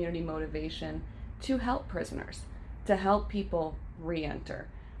of community motivation to help prisoners, to help people re-enter.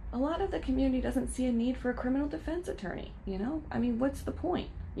 A lot of the community doesn't see a need for a criminal defense attorney, I mean, what's the point?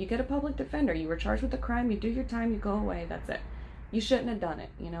 You get a public defender, you were charged with a crime, you do your time, you go away, that's it. You shouldn't have done it,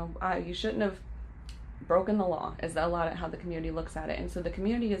 you shouldn't have broken the law, is a lot of how the community looks at it. And so the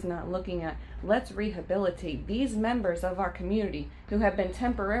community is not looking at, let's rehabilitate these members of our community who have been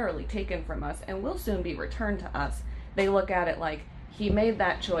temporarily taken from us and will soon be returned to us. They look at it like, he made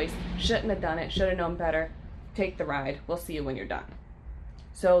that choice, shouldn't have done it, should have known better, take the ride, we'll see you when you're done.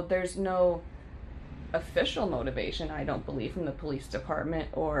 So there's no official motivation, I don't believe, from the police department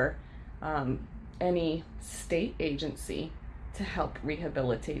or any state agency to help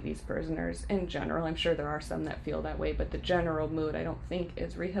rehabilitate these prisoners in general. I'm sure there are some that feel that way, but the general mood, I don't think,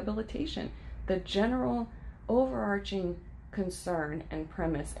 is rehabilitation. The general overarching concern and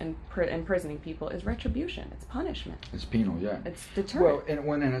premise in imprisoning people is retribution. It's punishment. It's penal, yeah. It's deterrent.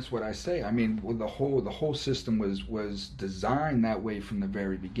 And that's what I say. I mean, the whole system was designed that way from the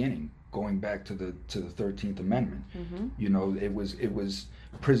very beginning, going back to the 13th Amendment. It was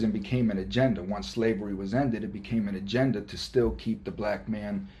prison became an agenda. Once slavery was ended, it became an agenda to still keep the black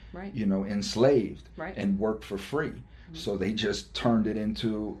man, enslaved and work for free. So they just turned it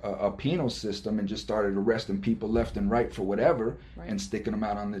into a penal system and just started arresting people left and right for whatever and sticking them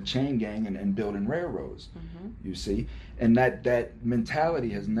out on the chain gang and building railroads. You see? And that mentality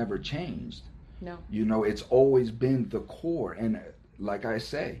has never changed. No. It's always been the core. And like I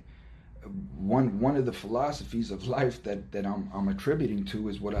say, one of the philosophies of life that I'm attributing to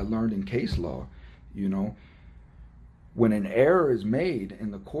is what I learned in case law. When an error is made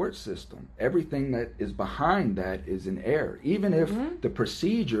in the court system, everything that is behind that is an error. Even if the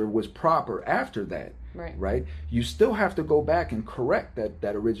procedure was proper after that, right? You still have to go back and correct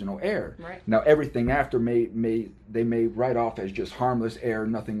that original error. Right. Now, everything after they may write off as just harmless error,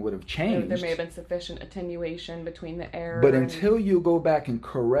 nothing would have changed. There may have been sufficient attenuation between the error. But until you go back and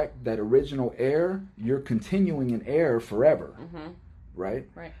correct that original error, you're continuing an error forever. Right?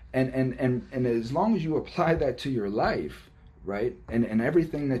 And as long as you apply that to your life, right, and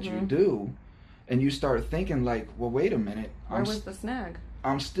everything that you do, and you start thinking like, well, wait a minute, where was the snag?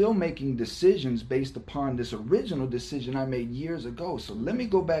 I'm still making decisions based upon this original decision I made years ago, so let me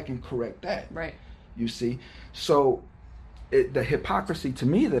go back and correct that. Right. You see? So the hypocrisy to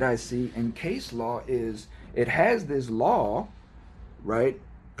me that I see in case law is it has this law, right,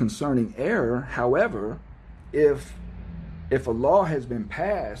 concerning error. However, if a law has been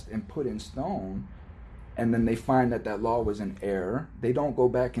passed and put in stone, and then they find that law was an error, they don't go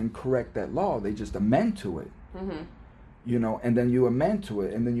back and correct that law. They just amend to it. And then you amend to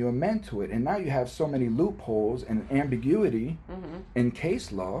it, and then you amend to it. And now you have so many loopholes and ambiguity in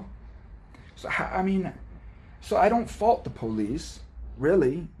case law. So, so I don't fault the police,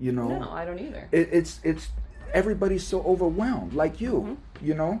 really, No, I don't either. It's everybody's so overwhelmed, like you,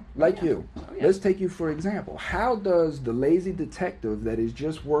 you. Oh, yeah. Let's take you for example. How does the lazy detective that is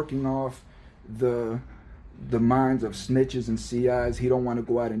just working off the minds of snitches and CIs, he don't want to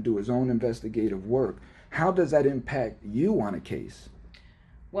go out and do his own investigative work, how does that impact you on a case?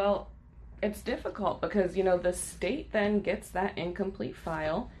 Well, it's difficult because, the state then gets that incomplete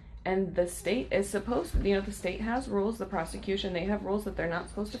file, and the state is supposed to, the state has rules, the prosecution, they have rules that they're not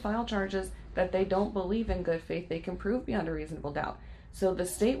supposed to file charges that they don't believe in good faith they can prove beyond a reasonable doubt. So the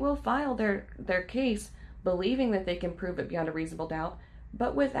state will file their case believing that they can prove it beyond a reasonable doubt,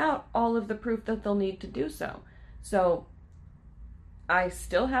 but without all of the proof that they'll need to do so. So I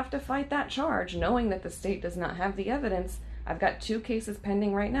still have to fight that charge, knowing that the state does not have the evidence. I've got 2 cases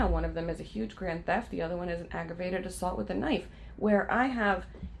pending right now. One of them is a huge grand theft. The other one is an aggravated assault with a knife, where I have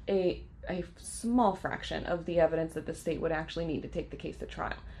a small fraction of the evidence that the state would actually need to take the case to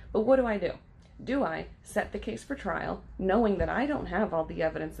trial. But what do? Do I set the case for trial, knowing that I don't have all the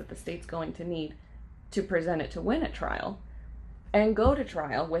evidence that the state's going to need to present it to win at trial, and go to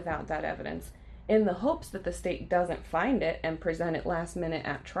trial without that evidence, in the hopes that the state doesn't find it and present it last minute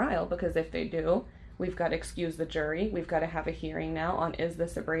at trial? Because if they do, we've got to excuse the jury. We've got to have a hearing now on, is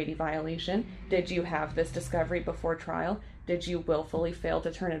this a Brady violation? Did you have this discovery before trial? Did you willfully fail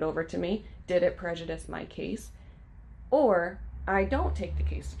to turn it over to me? Did it prejudice my case? Or I don't take the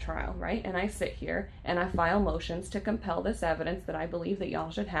case to trial, right? And I sit here and I file motions to compel this evidence that I believe that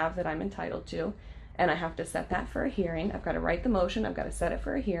y'all should have, that I'm entitled to. and I have to set that for a hearing. I've got to write the motion. I've got to set it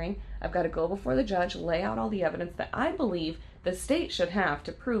for a hearing. I've got to go before the judge, lay out all the evidence that I believe the state should have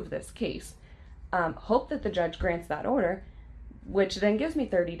to prove this case. Hope that the judge grants that order, which then gives me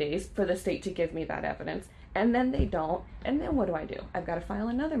 30 days for the state to give me that evidence. And then they don't. And then what do? I've got to file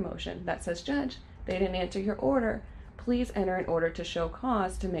another motion that says, Judge, they didn't answer your order. Please enter an order to show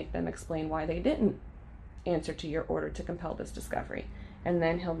cause to make them explain why they didn't answer to your order to compel this discovery. And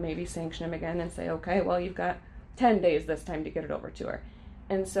then he'll maybe sanction him again and say, okay, well, you've got 10 days this time to get it over to her.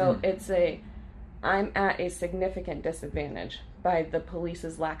 And so I'm at a significant disadvantage by the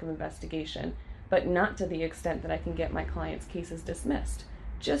police's lack of investigation, but not to the extent that I can get my client's cases dismissed.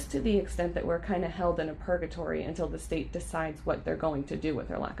 Just to the extent that we're kind of held in a purgatory until the state decides what they're going to do with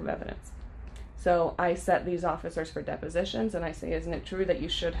their lack of evidence. So I set these officers for depositions, and I say, isn't it true that you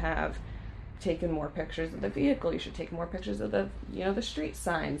should have taken more pictures of the vehicle? You should take more pictures of the street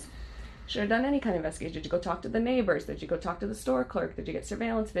signs. Should have done any kind of investigation. Did you go talk to the neighbors? Did you go talk to the store clerk? Did you get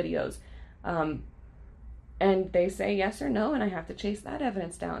surveillance videos? And they say yes or no, and I have to chase that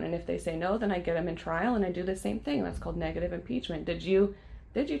evidence down. And if they say no, then I get them in trial, and I do the same thing. That's called negative impeachment. Did you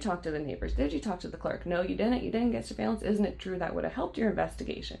talk to the neighbors? Did you talk to the clerk? No, you didn't. You didn't get surveillance. Isn't it true that would have helped your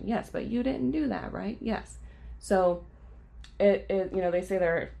investigation? Yes, but you didn't do that, right? Yes. So they say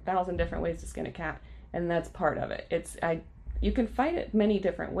there are 1,000 different ways to skin a cat, and that's part of it. You can fight it many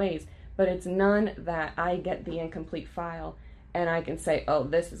different ways, but it's none that I get the incomplete file and I can say, oh,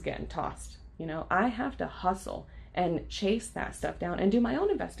 this is getting tossed. I have to hustle and chase that stuff down and do my own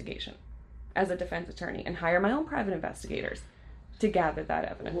investigation as a defense attorney and hire my own private investigators to gather that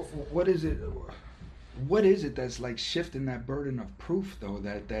evidence. What is it that's like shifting that burden of proof, though,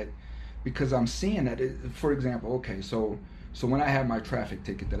 that because I'm seeing that for example, okay, so when I had my traffic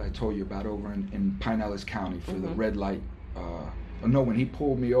ticket that I told you about over in Pinellas County for the red light, when he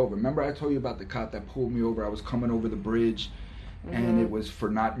pulled me over, remember I told you about the cop that pulled me over? I was coming over the bridge and it was for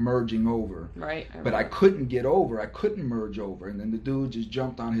not merging over. Right. But I couldn't get over. I couldn't merge over. And then the dude just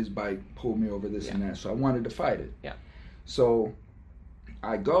jumped on his bike, pulled me over, this and that. So I wanted to fight it. Yeah. So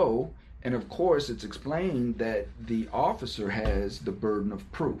I go, and of course it's explained that the officer has the burden of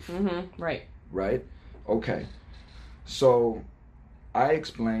proof. Right. Right? Okay. So I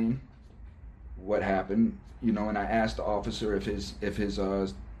explain what happened, and I asked the officer if his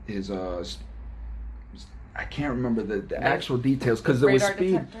I can't remember the actual details because there was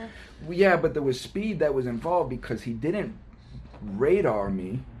speed. Detector? Yeah, but there was speed that was involved because he didn't radar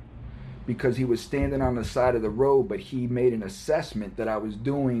me because he was standing on the side of the road, but he made an assessment that I was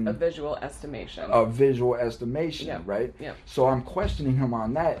doing a visual estimation. Yeah. Right? Yeah. So I'm questioning him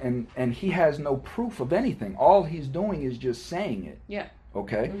on that, and he has no proof of anything. All he's doing is just saying it. Yeah.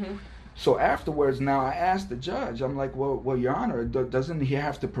 Okay? So afterwards, now I asked the judge, I'm like, well, Your Honor, doesn't he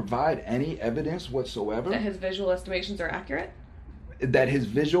have to provide any evidence whatsoever? That his visual estimations are accurate? That his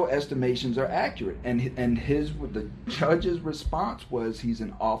visual estimations are accurate. And the judge's response was, he's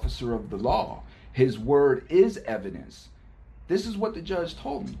an officer of the law. His word is evidence. This is what the judge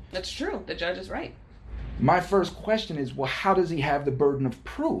told me. That's true. The judge is right. My first question is, well, how does he have the burden of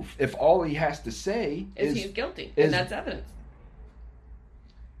proof if all he has to say is he's guilty, and that's evidence?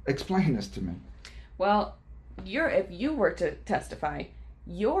 Explain this to me. Well, if you were to testify,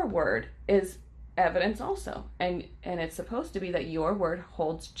 your word is evidence also, and it's supposed to be that your word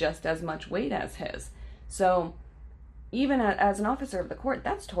holds just as much weight as his. So even as an officer of the court,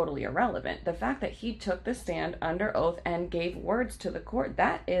 that's totally irrelevant. The fact that he took the stand under oath and gave words to the court,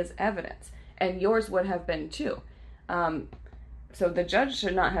 that is evidence, and yours would have been too. So the judge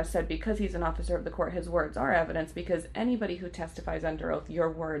should not have said, because he's an officer of the court, his words are evidence, because anybody who testifies under oath, your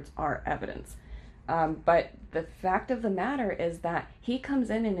words are evidence. But the fact of the matter is that he comes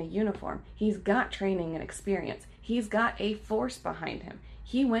in a uniform. He's got training and experience. He's got a force behind him.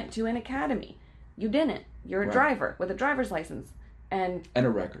 He went to an academy. You didn't. You're a driver with a driver's license and a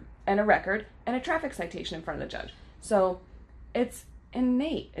record. And a traffic citation in front of the judge. So it's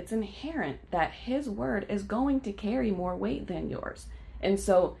innate, it's inherent that his word is going to carry more weight than yours. And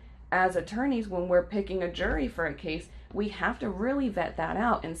so as attorneys, when we're picking a jury for a case, we have to really vet that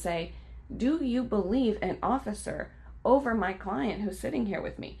out and say, do you believe an officer over my client who's sitting here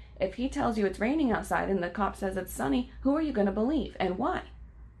with me? If he tells you it's raining outside and the cop says it's sunny, who are you going to believe and why?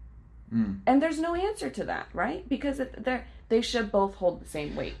 And there's no answer to that, right? Because they should both hold the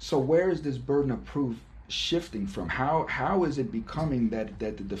same weight. So where is this burden of proof shifting from? How is it becoming that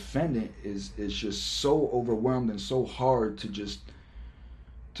the defendant is just so overwhelmed and so hard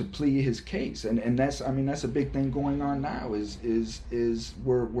to plead his case? And that's a big thing going on now is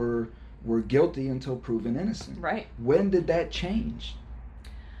we're guilty until proven innocent. Right. When did that change?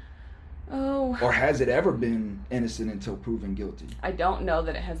 Oh. Or has it ever been innocent until proven guilty? I don't know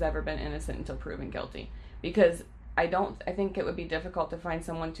that it has ever been innocent until proven guilty, because I think it would be difficult to find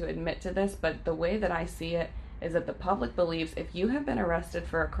someone to admit to this, but the way that I see it is that the public believes if you have been arrested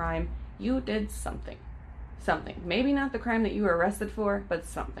for a crime, you did something. Something. Maybe not the crime that you were arrested for, but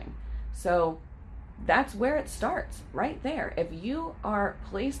something. So that's where it starts, right there. If you are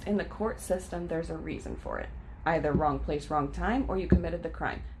placed in the court system, there's a reason for it. Either wrong place, wrong time, or you committed the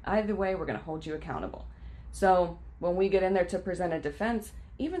crime. Either way, we're going to hold you accountable. So when we get in there to present a defense,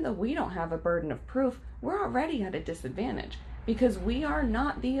 even though we don't have a burden of proof, we're already at a disadvantage because we are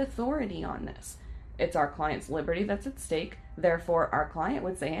not the authority on this. It's our client's liberty that's at stake. Therefore, our client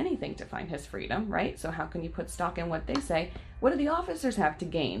would say anything to find his freedom, right? So how can you put stock in what they say? What do the officers have to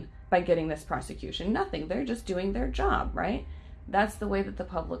gain by getting this prosecution? Nothing. They're just doing their job, right? That's the way that the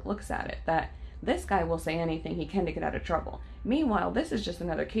public looks at it, that this guy will say anything he can to get out of trouble. Meanwhile, this is just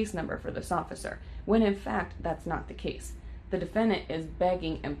another case number for this officer, when in fact, that's not the case. The defendant is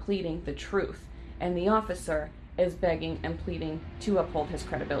begging and pleading the truth, and the officer is begging and pleading to uphold his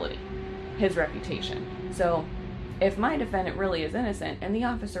credibility, his reputation. So if my defendant really is innocent and the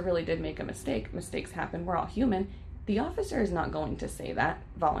officer really did make a mistake, mistakes happen, we're all human, the officer is not going to say that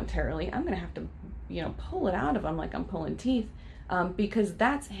voluntarily. I'm going to have to, pull it out of him like I'm pulling teeth, because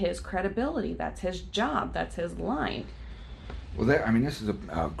that's his credibility, that's his job, that's his line. Well, this is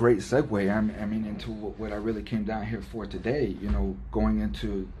a great segue. Into what I really came down here for today. Going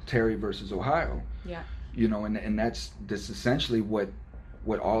into Terry versus Ohio. Yeah. And that's essentially what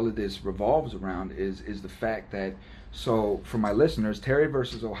all of this revolves around is the fact that. So for my listeners, Terry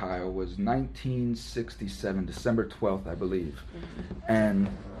versus Ohio was 1967, December 12th, I believe, and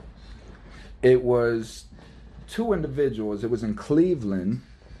it was two individuals. It was in Cleveland,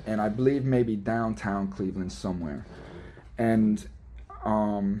 and I believe maybe downtown Cleveland somewhere. And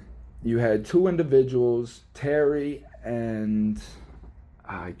you had two individuals, Terry and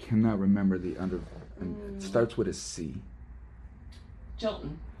I cannot remember the it starts with a C.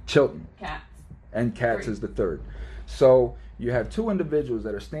 Chilton. Katz. And Katz is the third. So you have two individuals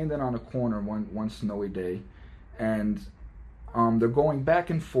that are standing on a corner one snowy day, and they're going back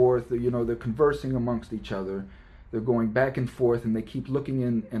and forth. They're conversing amongst each other. They're going back and forth, and they keep looking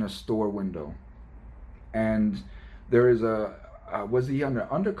in a store window. And there is was he an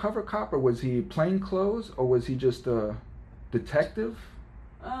undercover cop, or was he plainclothes, or was he just a detective?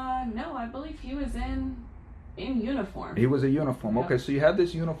 No, I believe he was in uniform. He was a uniform. Yep. Okay, so you have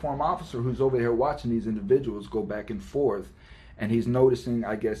this uniform officer who's over here watching these individuals go back and forth, and he's noticing,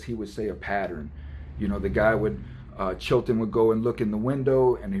 I guess he would say, a pattern. The guy Chilton would go and look in the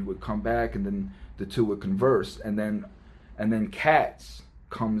window, and he would come back, and then the two would converse, and then Katz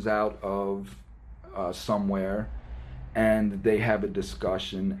comes out of somewhere, and they have a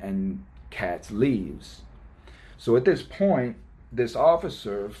discussion, and Katz leaves. So at this point, this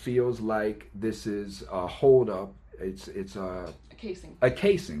officer feels like this is a holdup. It's a casing. A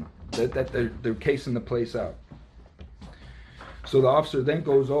casing that they're casing the place out. So the officer then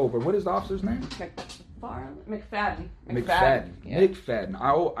goes over. What is the officer's name? McFadden. Yeah. McFadden,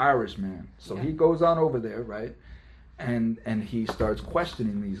 our Irish man. So he goes on over there, right? And he starts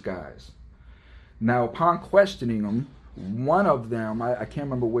questioning these guys. Now, upon questioning them, one of them, I can't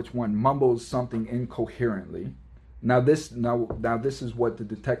remember which one, mumbles something incoherently. Now this is what the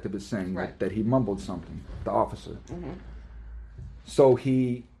detective is saying, right, that he mumbled something, the officer. Mm-hmm. So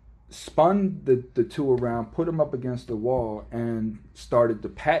he spun the two around, put them up against the wall, and started to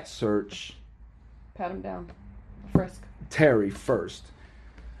pat him down, frisk Terry first.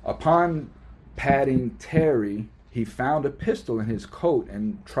 Upon patting Terry, he found a pistol in his coat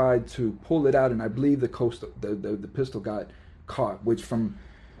and tried to pull it out, and I believe the pistol got caught, which from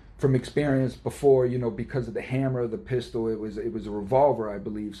experience before, because of the hammer of the pistol, it was a revolver, I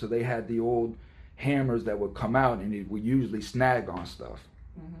believe. So they had the old hammers that would come out, and it would usually snag on stuff.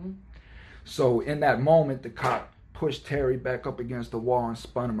 Mm-hmm. So in that moment, the cop pushed Terry back up against the wall and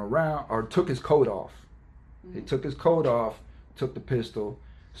spun him around, or took his coat off. Mm-hmm. He took his coat off, took the pistol,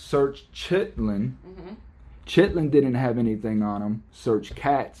 searched Chitlin. Mm-hmm. Chitlin didn't have anything on him. Searched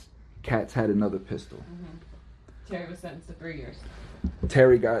Katz. Katz had another pistol. Mm-hmm. Terry was sentenced to 3 years.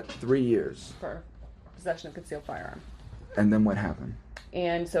 Terry got 3 years. For possession of concealed firearm. And then what happened?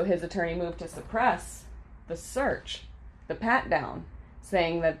 And so his attorney moved to suppress the search, the pat down,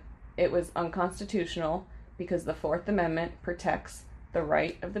 saying that it was unconstitutional because the Fourth Amendment protects the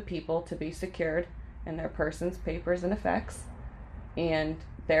right of the people to be secured in their persons, papers, and effects. And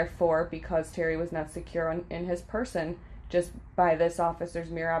therefore, because Terry was not secure in his person, just by this officer's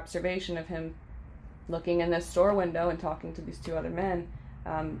mere observation of him looking in this store window and talking to these two other men,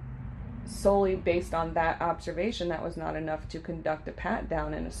 solely based on that observation, that was not enough to conduct a pat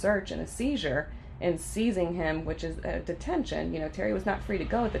down and a search and a seizure and seizing him, which is a detention. Terry was not free to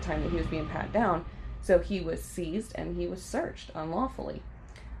go at the time that he was being pat down, so he was seized and he was searched unlawfully.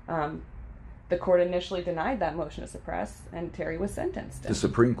 The court initially denied that motion to suppress, and Terry was sentenced. The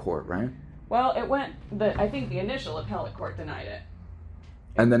Supreme Court, right? Well, I think the initial appellate court denied it.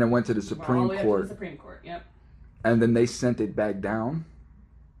 And then it went to the Supreme all the way Court. Up to the Supreme Court, yep. And then they sent it back down?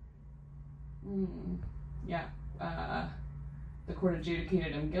 Yeah. The court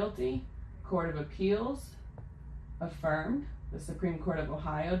adjudicated him guilty. Court of Appeals affirmed. The Supreme Court of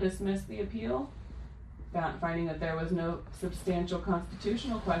Ohio dismissed the appeal, finding that there was no substantial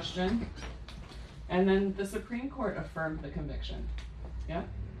constitutional question. And then the Supreme Court affirmed the conviction. Yep.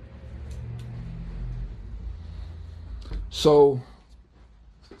 So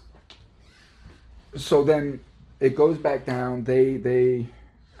then it goes back down.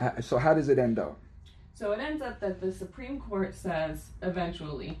 So how does it end up? So it ends up that the Supreme Court says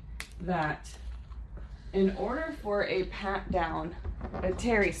eventually that in order for a pat down, a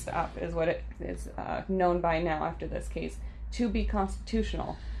Terry stop is what it is known by now after this case, to be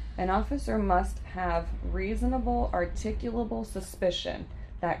constitutional, an officer must have reasonable, articulable suspicion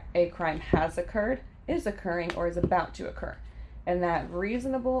that a crime has occurred, is occurring, or is about to occur. And that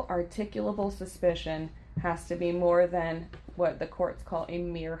reasonable, articulable suspicion has to be more than what the courts call a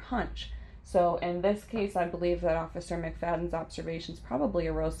mere hunch. So in this case, I believe that Officer McFadden's observations probably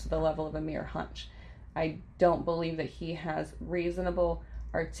arose to the level of a mere hunch. I don't believe that he has reasonable,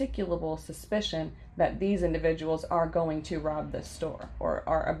 articulable suspicion that these individuals are going to rob this store, or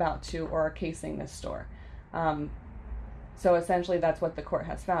are about to, or are casing this store. So essentially that's what the court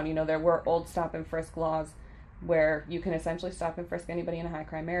has found. There were old stop and frisk laws where you can essentially stop and frisk anybody in a high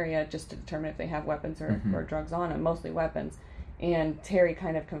crime area just to determine if they have weapons or drugs on them, mostly weapons. And Terry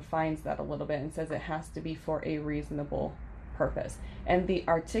kind of confines that a little bit and says it has to be for a reasonable purpose. And the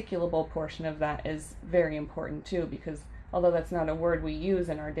articulable portion of that is very important too, because although that's not a word we use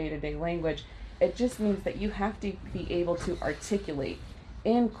in our day-to-day language, it just means that you have to be able to articulate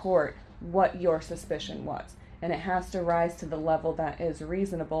in court what your suspicion was. And it has to rise to the level that is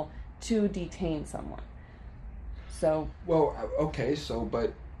reasonable to detain someone. So... Well, okay,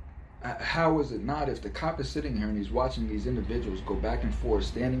 but how is it not if the cop is sitting here and he's watching these individuals go back and forth,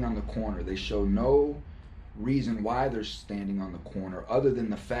 standing on the corner? They show no reason why they're standing on the corner other than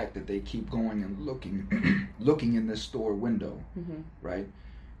the fact that they keep going and looking in this store window, right?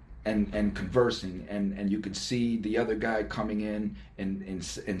 And conversing, and you could see the other guy coming in, and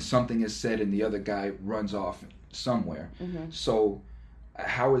something is said, and the other guy runs off somewhere. So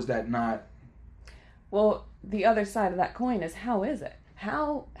how is that not? Well, the other side of that coin is, how is it?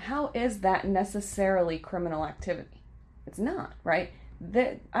 How is that necessarily criminal activity? It's not, right?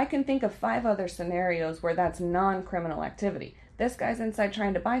 I can think of 5 other scenarios where that's non-criminal activity. This guy's inside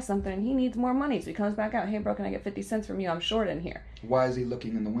trying to buy something and he needs more money, so he comes back out, hey bro, can I get 50 cents from you? I'm short in here. Why is he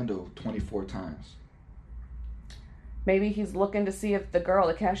looking in the window 24 times? Maybe he's looking to see if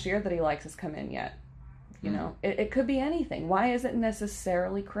the cashier that he likes has come in yet. It could be anything. Why is it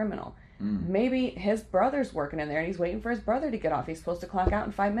necessarily criminal? Maybe his brother's working in there and he's waiting for his brother to get off. He's supposed to clock out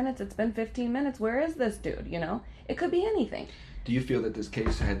in 5 minutes. It's been 15 minutes. Where is this dude? It could be anything. Do you feel that this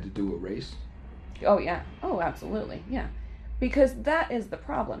case had to do with race? Oh, yeah. Oh, absolutely. Yeah. Because that is the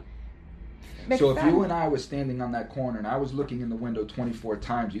problem. So if you and I were standing on that corner and I was looking in the window 24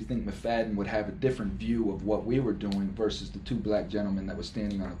 times, you think McFadden would have a different view of what we were doing versus the 2 black gentlemen that were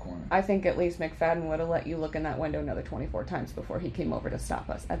standing on the corner? I think at least McFadden would have let you look in that window another 24 times before he came over to stop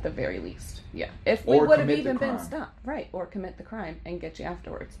us, at the very least. Yeah. If we would have even been stopped. Right. Or commit the crime and get you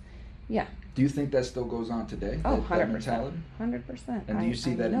afterwards. Yeah. Do you think that still goes on today? Oh, 100%. That mentality? 100%. And do you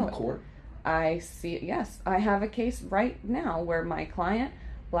see that in the court? I see it, yes. I have a case right now where my client,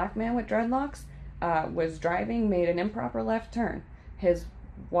 black man with dreadlocks, was driving, made an improper left turn. His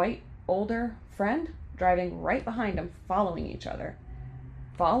white, older friend, driving right behind him, following each other,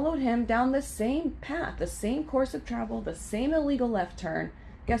 followed him down the same path, the same course of travel, the same illegal left turn.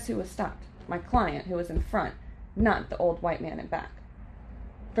 Guess who was stopped? My client, who was in front, not the old white man in back,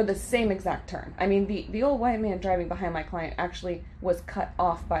 for the same exact turn. I mean, the old white man driving behind my client actually was cut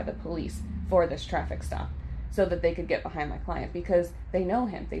off by the police for this traffic stop so that they could get behind my client because they know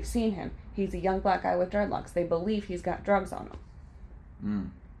him. They've seen him. He's a young black guy with dreadlocks. They believe he's got drugs on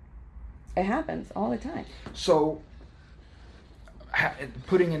him. It happens all the time. So,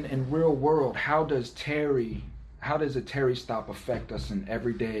 putting in real world, how does a Terry stop affect us in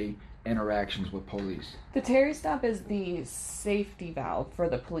everyday interactions with police? The Terry stop is the safety valve for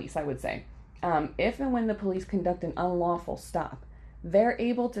the police, I would say. If and when the police conduct an unlawful stop, they're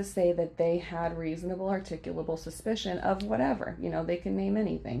able to say that they had reasonable articulable suspicion of whatever. They can name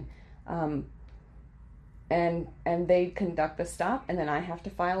anything. And they conduct the stop, and then I have to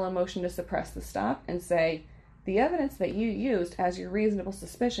file a motion to suppress the stop and say, the evidence that you used as your reasonable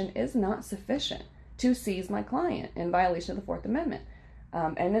suspicion is not sufficient to seize my client in violation of the Fourth Amendment.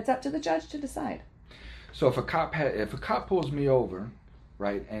 And it's up to the judge to decide. So if a cop pulls me over,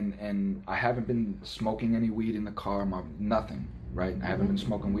 right, and I haven't been smoking any weed in the car, nothing, right? I haven't been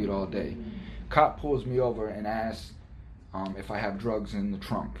smoking weed all day. Cop pulls me over and asks if I have drugs in the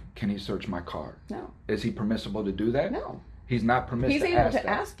trunk. Can he search my car? No. Is he permissible to do that? No. He's not permitted He's to able ask to that.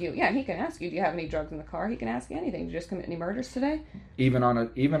 ask you. Yeah, he can ask you, do you have any drugs in the car? He can ask you anything. Did you just commit any murders today? Even on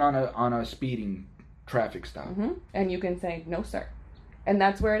a speeding traffic stop. And you can say, no, sir. And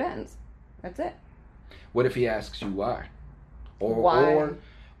that's where it ends. That's it. What if he asks you why? Why?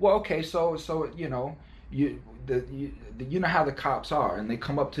 Well, okay, so you know how the cops are, and they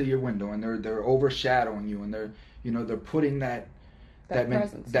come up to your window and they're overshadowing you, and they're putting that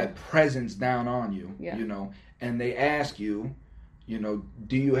presence down on you, and they ask you, do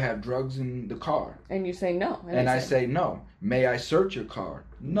you have drugs in the car? And you say no. And I say no. May I search your car?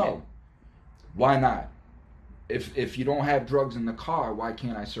 No. Yeah. Why not? If you don't have drugs in the car, why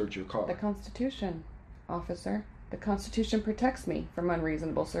can't I search your car? The Constitution, officer. The Constitution protects me from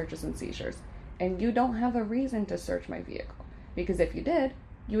unreasonable searches and seizures. And you don't have a reason to search my vehicle. Because if you did,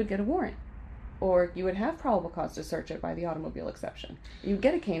 you would get a warrant. Or you would have probable cause to search it by the automobile exception. You'd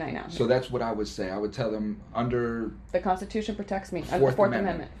get a canine out here. So that's what I would say. I would tell them under... The Constitution protects me. Under the Fourth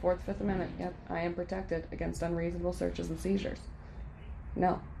Amendment. Fifth Amendment. Yep. I am protected against unreasonable searches and seizures.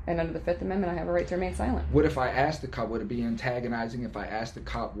 No. And under the Fifth Amendment, I have a right to remain silent. What if I asked the cop, would it be antagonizing if I asked the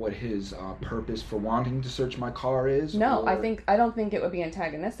cop what his purpose for wanting to search my car is? No, I don't think it would be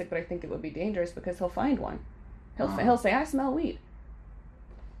antagonistic, but I think it would be dangerous because he'll find one. He'll say, I smell weed.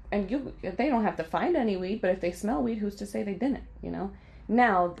 And they don't have to find any weed, but if they smell weed, who's to say they didn't,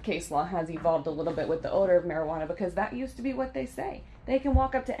 Now, the case law has evolved a little bit with the odor of marijuana because that used to be what they say. They can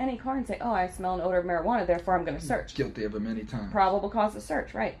walk up to any car and say, oh, I smell an odor of marijuana, therefore I'm going to search. Guilty of it many times. Probable cause to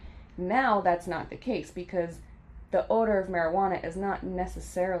search, right. Now that's not the case because the odor of marijuana is not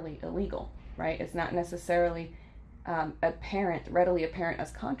necessarily illegal, right? It's not necessarily readily apparent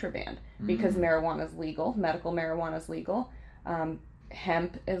as contraband because marijuana is legal, medical marijuana is legal,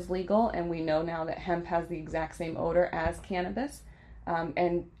 hemp is legal, and we know now that hemp has the exact same odor as cannabis,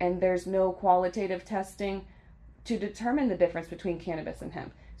 and there's no qualitative testing to determine the difference between cannabis and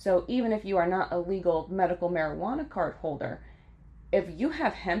hemp. So even if you are not a legal medical marijuana card holder, if you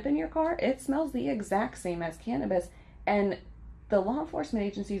have hemp in your car, it smells the exact same as cannabis, and the law enforcement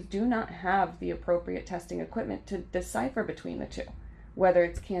agencies do not have the appropriate testing equipment to decipher between the two, whether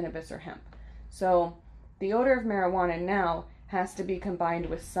it's cannabis or hemp. So the odor of marijuana now has to be combined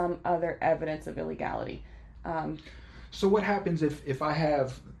with some other evidence of illegality. So what happens if I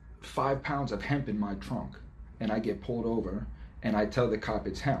have 5 pounds of hemp in my trunk and I get pulled over and I tell the cop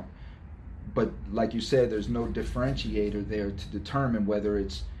it's hemp? But like you said, there's no differentiator there to determine whether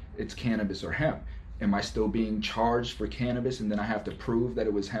it's cannabis or hemp. Am I still being charged for cannabis and then I have to prove that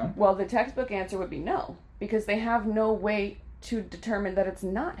it was hemp? Well, the textbook answer would be no, because they have no way to determine that it's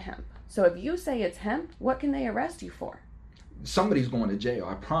not hemp. So if you say it's hemp, what can they arrest you for? Somebody's going to jail,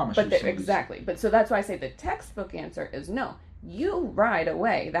 I promise you. Exactly. But so that's why I say the textbook answer is no. You ride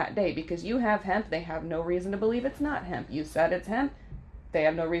away that day because you have hemp. They have no reason to believe it's not hemp. You said it's hemp. They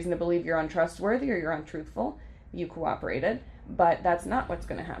have no reason to believe you're untrustworthy or you're untruthful. You cooperated. But that's not what's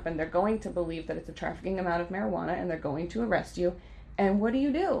going to happen. They're going to believe that it's a trafficking amount of marijuana and they're going to arrest you. And what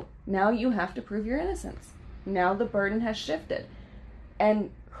do? Now you have to prove your innocence. Now the burden has shifted. And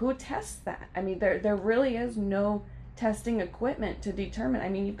who tests that? I mean, there really is no testing equipment to determine. I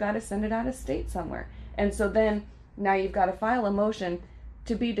mean, you've got to send it out of state somewhere. And so then now you've got to file a motion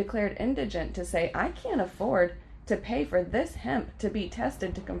to be declared indigent to say, I can't afford to pay for this hemp to be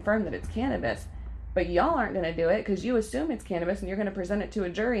tested to confirm that it's cannabis. But y'all aren't going to do it because you assume it's cannabis and you're going to present it to a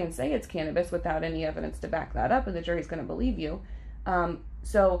jury and say it's cannabis without any evidence to back that up, and the jury's going to believe you.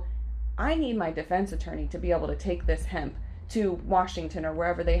 So I need my defense attorney to be able to take this hemp to Washington or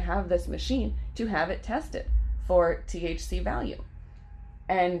wherever they have this machine to have it tested for THC value.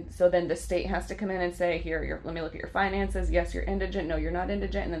 And so then the state has to come in and say, here, let me look at your finances. Yes, you're indigent. No, you're not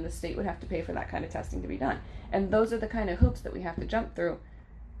indigent. And then the state would have to pay for that kind of testing to be done. And those are the kind of hoops that we have to jump through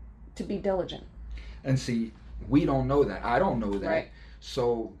to be diligent. And see, we don't know that. I don't know that. Right.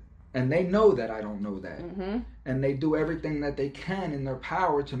 So And they know that I don't know that. Mm-hmm. And they do everything that they can in their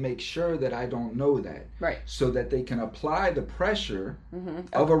power to make sure that I don't know that. Right. So that they can apply the pressure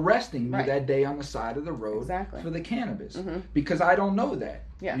Mm-hmm. of arresting me Right. that day on the side of the road Exactly. for the cannabis. Mm-hmm. Because I don't know that.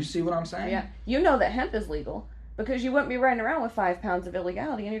 Yeah. You see what I'm saying? Yeah. You know that hemp is legal because you wouldn't be riding around with 5 pounds of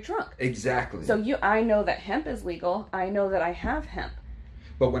illegality in your trunk. Exactly. So I know that hemp is legal. I know that I have hemp.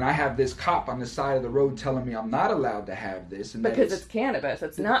 But when I have this cop on the side of the road telling me I'm not allowed to have this, and Because it's cannabis,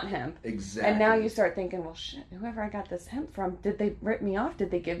 it's not hemp. Exactly. And now you start thinking, well, shit, whoever I got this hemp from, did they rip me off?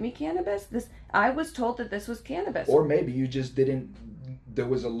 Did they give me cannabis? I was told that this was cannabis. Or maybe you just didn't. There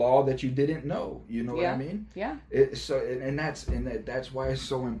was a law that you didn't know. You know what I mean? Yeah. That's why it's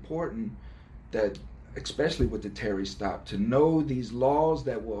so important that, especially with the Terry stop, to know these laws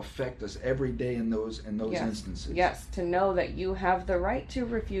that will affect us every day in those Yes. instances. Yes, to know that you have the right to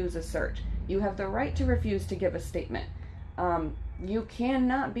refuse a search. You have the right to refuse to give a statement. You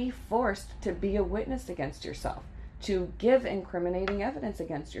cannot be forced to be a witness against yourself, to give incriminating evidence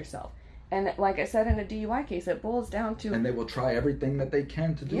against yourself. And like I said, in a DUI case, it boils down to... And they will try everything that they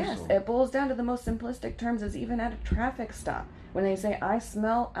can to do Yes, so. it boils down to the most simplistic terms, is even at a traffic stop. When they say, I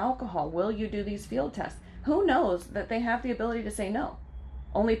smell alcohol, will you do these field tests? Who knows that they have the ability to say no?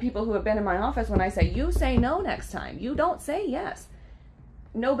 Only people who have been in my office when I say, you say no next time. You don't say yes.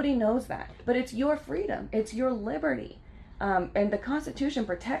 Nobody knows that. But it's your freedom. It's your liberty. And the Constitution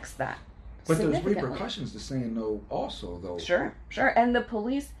protects that. But there's significantly. repercussions to saying no also, though. Sure. And the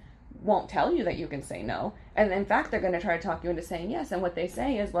police won't tell you that you can say no. And in fact, they're going to try to talk you into saying yes. And what they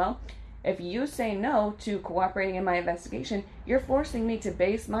say is, well, if you say no to cooperating in my investigation, you're forcing me to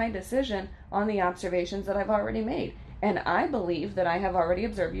base my decision on the observations that I've already made. And I believe that I have already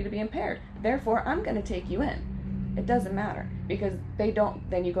observed you to be impaired. Therefore, I'm going to take you in. It doesn't matter, because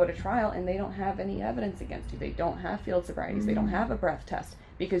then you go to trial and they don't have any evidence against you. They don't have field sobrieties. They don't have a breath test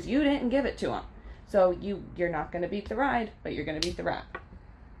because you didn't give it to them. So you're not going to beat the ride, but you're going to beat the rap.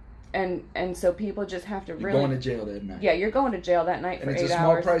 And so people just have to You're really... going to jail that night. Yeah, you're going to jail that night for 8 hours. And it's a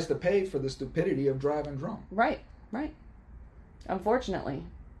small price to pay for the stupidity of driving drunk. Right. Unfortunately.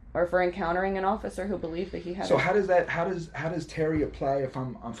 Or for encountering an officer who believed that he had... So how does Terry apply if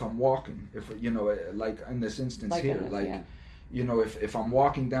I'm walking? If, like in this instance here, if I'm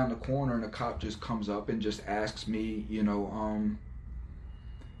walking down the corner and a cop just comes up and just asks me,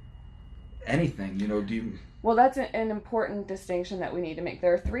 anything, do you... Well, that's an important distinction that we need to make.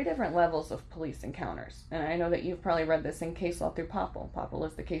 There are 3 different levels of police encounters. And I know that you've probably read this in case law through Popple. Popple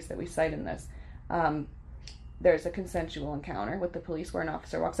is the case that we cite in this. There's a consensual encounter with the police where an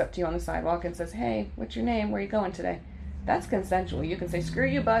officer walks up to you on the sidewalk and says, hey, what's your name? Where are you going today? That's consensual. You can say, screw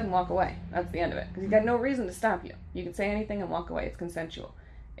you, bud, and walk away. That's the end of it. Because you've got no reason to stop you. You can say anything and walk away. It's consensual.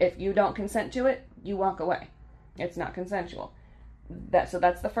 If you don't consent to it, you walk away. It's not consensual. So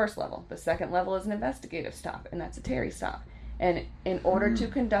that's the first level. The second level is an investigative stop, and that's a Terry stop. And in order to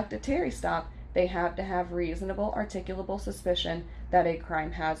conduct a Terry stop, they have to have reasonable, articulable suspicion that a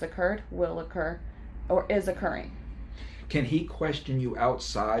crime has occurred, will occur, or is occurring. Can he question you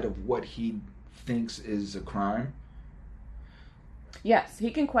outside of what he thinks is a crime? Yes,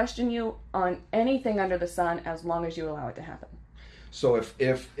 he can question you on anything under the sun as long as you allow it to happen. So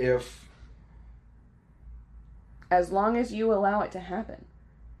if as long as you allow it to happen.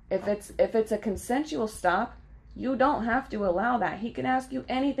 If it's a consensual stop, you don't have to allow that. He can ask you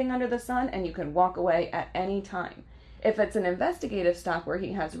anything under the sun and you can walk away at any time. If it's an investigative stop where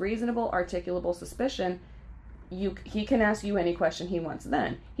he has reasonable, articulable suspicion, he can ask you any question he wants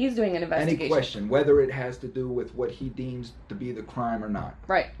then. He's doing an investigation. Any question, whether it has to do with what he deems to be the crime or not.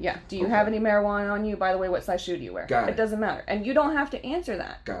 Right, yeah. Do you have any marijuana on you? By the way, what size shoe do you wear? Got it. It doesn't matter. And you don't have to answer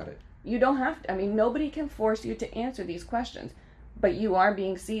that. Got it. You don't have to. Nobody can force you to answer these questions. But you are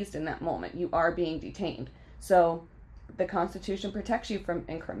being seized in that moment. You are being detained. So the Constitution protects you from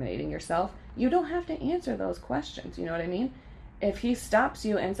incriminating yourself. You don't have to answer those questions. You know what I mean? If he stops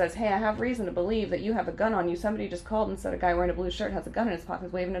you and says, hey, I have reason to believe that you have a gun on you. Somebody just called and said a guy wearing a blue shirt has a gun in his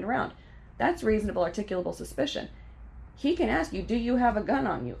pocket, waving it around. That's reasonable, articulable suspicion. He can ask you, do you have a gun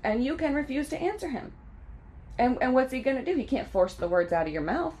on you? And you can refuse to answer him. And what's he going to do? He can't force the words out of your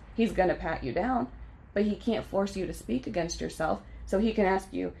mouth. He's going to pat you down. But he can't force you to speak against yourself. So he can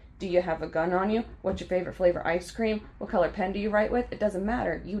ask you, do you have a gun on you? What's your favorite flavor ice cream? What color pen do you write with? It doesn't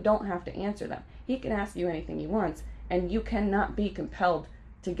matter. You don't have to answer them. He can ask you anything he wants, and you cannot be compelled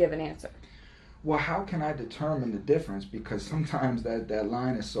to give an answer. Well, how can I determine the difference? Because sometimes that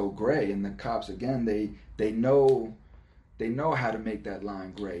line is so gray, and the cops, again, they know how to make that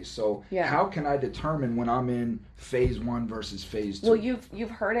line gray. So how can I determine when I'm in phase 1 versus phase 2? Well, you've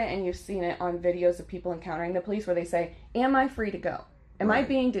heard it and you've seen it on videos of people encountering the police where they say, am I free to go? Am I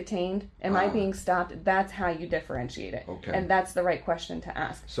being detained? Am I being stopped? That's how you differentiate it. Okay. And that's the right question to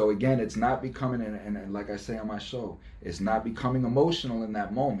ask. So again, it's not becoming, and like I say on my show, it's not becoming emotional in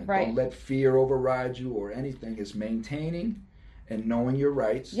that moment. Right. Don't let fear override you or anything. It's maintaining and knowing your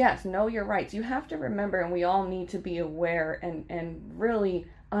rights. Yes, know your rights. You have to remember, and we all need to be aware and really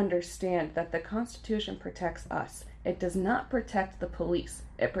understand that the Constitution protects us. It does not protect the police.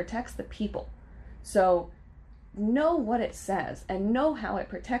 It protects the people. So know what it says and know how it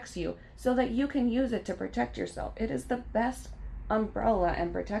protects you so that you can use it to protect yourself. It is the best umbrella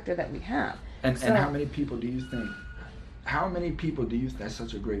and protector that we have. And how many people do you think, that's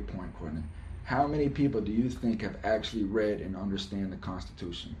such a great point, Courtney. How many people do you think have actually read and understand the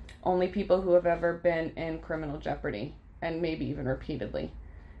Constitution? Only people who have ever been in criminal jeopardy, and maybe even repeatedly.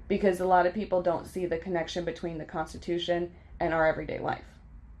 Because a lot of people don't see the connection between the Constitution and our everyday life.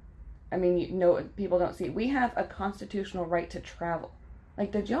 I mean, people don't see. We have a constitutional right to travel.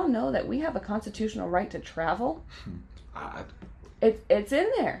 Like, did y'all know that we have a constitutional right to travel? It's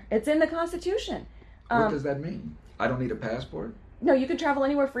in there. It's in the Constitution. What does that mean? I don't need a passport? No, you can travel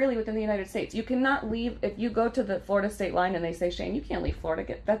anywhere freely within the United States. You cannot leave. If you go to the Florida state line and they say, Shane, you can't leave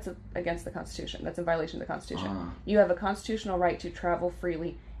Florida, that's against the Constitution. That's in violation of the Constitution. You have a constitutional right to travel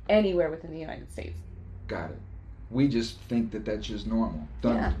freely anywhere within the United States. Got it. We just think that that's just normal.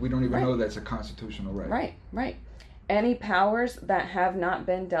 We don't even know that's a constitutional right. Right. Any powers that have not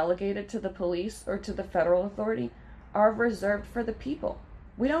been delegated to the police or to the federal authority are reserved for the people.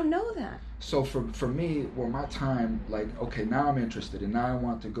 We don't know that. So for me, my time, like, okay, now I'm interested and now I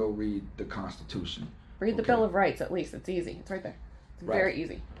want to go read the Constitution. Read the Bill of Rights, at least. It's easy. It's right there. It's very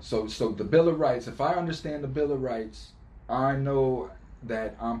easy. So the Bill of Rights, if I understand the Bill of Rights, I know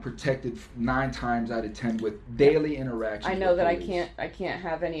that I'm protected 9 times out of 10 with daily interactions. I know that police. I can't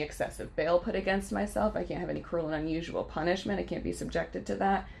have any excessive bail put against myself. I can't have any cruel and unusual punishment. I can't be subjected to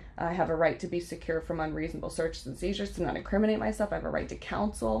that. I have a right to be secure from unreasonable searches and seizures, to not incriminate myself. I have a right to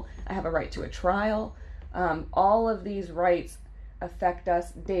counsel. I have a right to a trial. All of these rights affect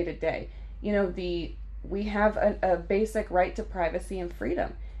us day to day. We have a basic right to privacy and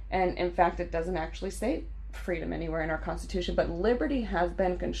freedom. And in fact, it doesn't actually say freedom anywhere in our Constitution, but liberty has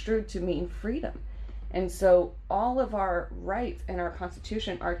been construed to mean freedom. And so all of our rights in our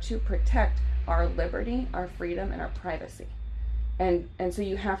Constitution are to protect our liberty, our freedom, and our privacy. And so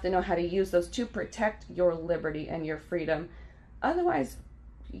you have to know how to use those to protect your liberty and your freedom. Otherwise,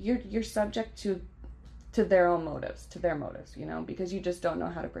 you're subject to their own motives, because you just don't know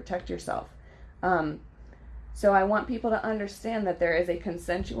how to protect yourself. So I want people to understand that there is a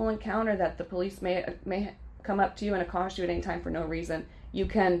consensual encounter that the police may come up to you and accost you at any time for no reason. You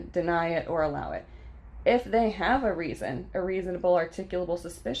can deny it or allow it. If they have a reasonable, articulable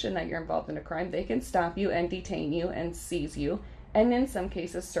suspicion that you're involved in a crime, they can stop you and detain you and seize you, and in some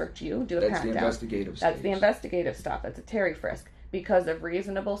cases search you, do a pat-down. That's the investigative stage. That's the investigative stop. That's a Terry frisk because of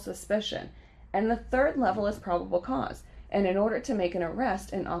reasonable suspicion. And the third level is probable cause. And in order to make an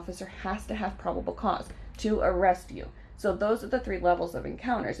arrest, an officer has to have probable cause to arrest you. So those are the 3 levels of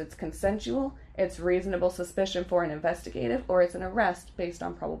encounters. It's consensual, it's reasonable suspicion for an investigative, or it's an arrest based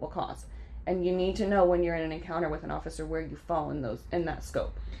on probable cause. And you need to know when you're in an encounter with an officer where you fall in that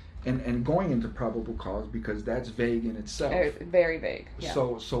scope. And going into probable cause, because that's vague in itself. Very vague. Yeah.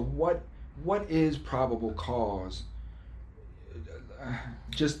 So what is probable cause?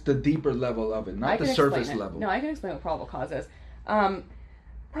 Just the deeper level of it, not the surface level. No, I can explain what probable cause is.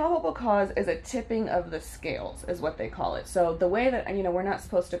 Probable cause is a tipping of the scales, is what they call it. So the way that, we're not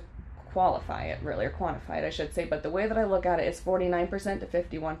supposed to qualify it, really, or quantify it, I should say, but the way that I look at it is 49% to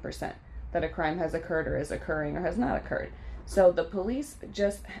 51% that a crime has occurred or is occurring or has not occurred. So the police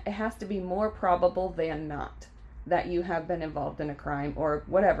it has to be more probable than not that you have been involved in a crime or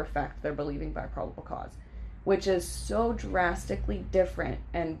whatever fact they're believing by probable cause, which is so drastically different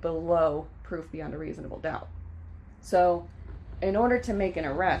and below proof beyond a reasonable doubt. So in order to make an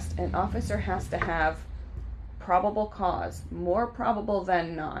arrest, an officer has to have probable cause, more probable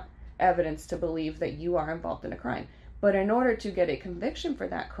than not, evidence to believe that you are involved in a crime. But in order to get a conviction for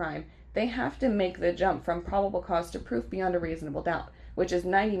that crime, they have to make the jump from probable cause to proof beyond a reasonable doubt, which is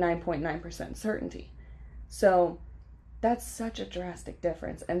 99.9% certainty. So that's such a drastic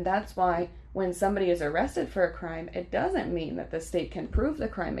difference. And that's why when somebody is arrested for a crime, it doesn't mean that the state can prove the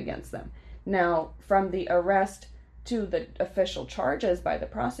crime against them. Now, from the arrest to the official charges by the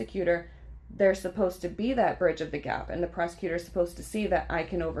prosecutor, there's supposed to be that bridge of the gap, and the prosecutor is supposed to see that I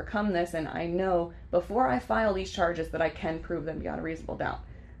can overcome this, and I know before I file these charges that I can prove them beyond a reasonable doubt.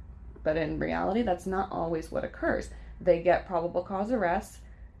 But in reality, that's not always what occurs. They get probable cause arrests,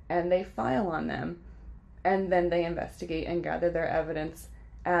 and they file on them, and then they investigate and gather their evidence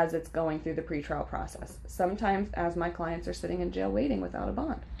as it's going through the pretrial process. Sometimes as my clients are sitting in jail waiting without a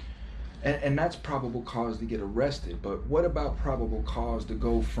bond. And that's probable cause to get arrested. But what about probable cause to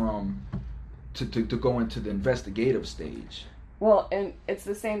go to go into the investigative stage? Well, and it's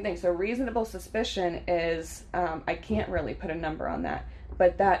the same thing. So reasonable suspicion is, I can't really put a number on that,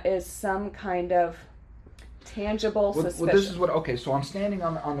 but that is some kind of tangible suspicion. Well, this is okay, so I'm standing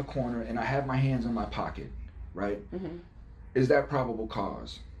on the corner and I have my hands in my pocket, right? Mm-hmm. Is that probable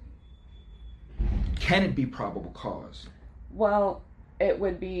cause? Can it be probable cause? Well, it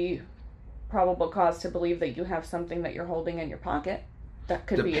would be probable cause to believe that you have something that you're holding in your pocket. That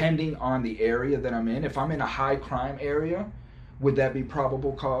could be depending on the area that I'm in. If I'm in a high crime area, would that be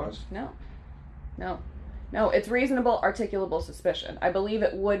probable cause? No, it's reasonable articulable suspicion. I believe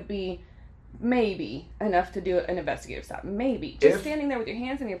it would be maybe enough to do an investigative stop. Maybe. Just standing there with your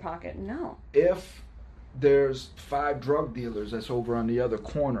hands in your pocket, no. If there's 5 drug dealers that's over on the other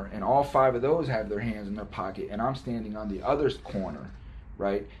corner, and all 5 of those have their hands in their pocket, and I'm standing on the other corner,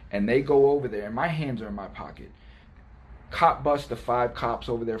 right? And they go over there, and my hands are in my pocket. Cop busts the 5 cops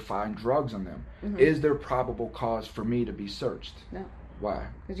over there, find drugs on them. Mm-hmm. Is there probable cause for me to be searched? No. Why?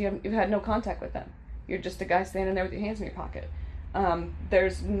 Because you've had no contact with them. You're just a guy standing there with your hands in your pocket.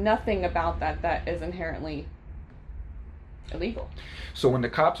 There's nothing about that is inherently illegal. So when the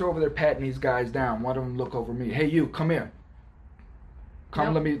cops are over there patting these guys down, one of them look over me. Hey, you, come here.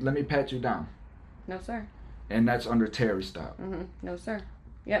 Come, nope. let me pat you down. No, sir. And that's under Terry stop. Mm-hmm. No, sir.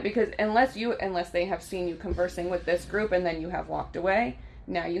 Yeah, because unless they have seen you conversing with this group and then you have walked away,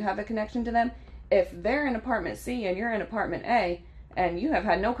 now you have a connection to them. If they're in apartment C and you're in apartment A and you have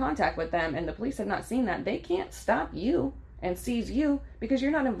had no contact with them and the police have not seen that, they can't stop you and seize you because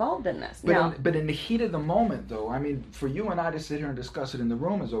you're not involved in this. But in the heat of the moment, though, I mean, for you and I to sit here and discuss it in the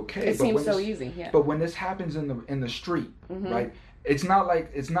room is okay. It seems so easy, yeah. But when this happens in the street, mm-hmm. right? It's not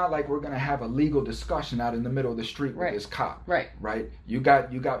like we're gonna have a legal discussion out in the middle of the street with this cop. Right. Right. You got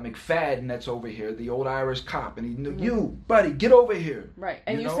McFadden that's over here, the old Irish cop, and he knew you, buddy, get over here. Right.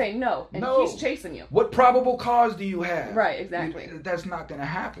 And you say no, and he's chasing you. What probable cause do you have? Right. Exactly. That's not gonna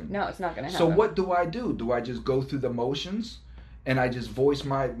happen. No, it's not gonna happen. So what do I do? Do I just go through the motions, and I just voice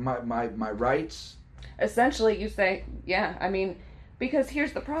my rights? Essentially, you say, yeah. I mean, because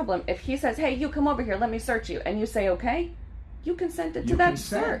here's the problem: if he says, "Hey, you come over here, let me search you," and you say, "Okay." You consented to that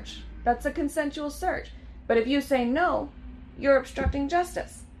search. That's a consensual search. But if you say no, you're obstructing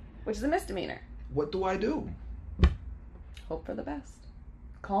justice, which is a misdemeanor. What do I do? Hope for the best.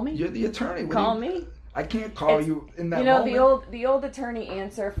 Call me. You're the attorney. Call me. I can't call you in that moment. The old attorney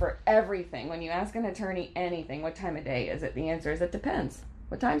answer for everything. When you ask an attorney anything, what time of day is it? The answer is it depends.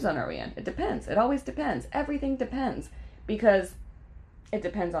 What time zone are we in? It depends. It always depends. Everything depends. Because it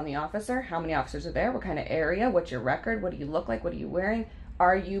depends on the officer, how many officers are there, what kind of area, what's your record, what do you look like, what are you wearing,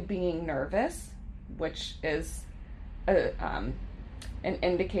 are you being nervous, which is an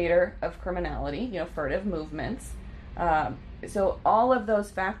indicator of criminality, furtive movements. So all of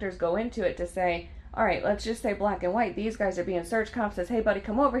those factors go into it to say, all right, let's just say black and white, these guys are being searched, cop says, hey buddy,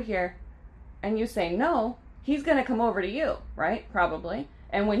 come over here, and you say no, he's going to come over to you, right? Probably.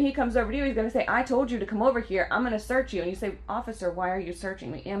 And when he comes over to you, he's going to say, I told you to come over here. I'm going to search you. And you say, officer, why are you searching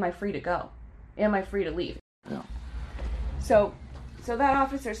me? Am I free to go? Am I free to leave? Yeah. So that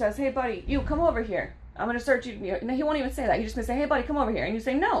officer says, hey, buddy, you come over here. I'm going to search you. No, he won't even say that. He's just going to say, hey, buddy, come over here. And you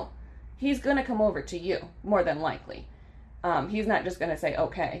say, no. He's going to come over to you, more than likely. He's not just going to say,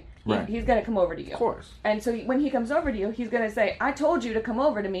 okay. Right. He's going to come over to you. Of course. And so when he comes over to you, he's going to say, I told you to come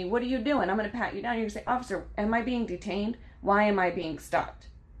over to me. What are you doing? I'm going to pat you down. You're going to say, officer, am I being detained? Why am I being stopped?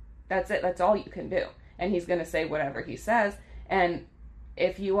 That's it. That's all you can do. And he's going to say whatever he says. And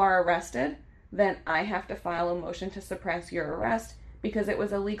if you are arrested, then I have to file a motion to suppress your arrest because it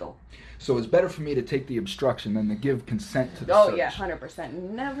was illegal. So it's better for me to take the obstruction than to give consent to the search. Oh, yeah, 100%.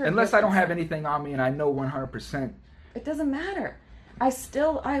 Never. Unless I don't have anything on me and I know 100%. It doesn't matter. I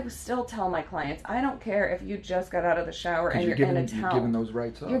still tell my clients, I don't care if you just got out of the shower and you're in a towel. You're giving those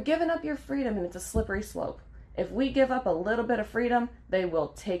rights up. You're giving up your freedom, and it's a slippery slope. If we give up a little bit of freedom, they will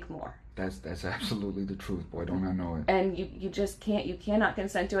take more. That's absolutely the truth, boy. Don't I know it? And you just can't. You cannot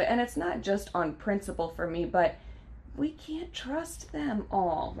consent to it. And it's not just on principle for me, but we can't trust them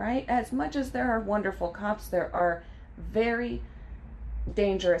all, right? As much as there are wonderful cops, there are very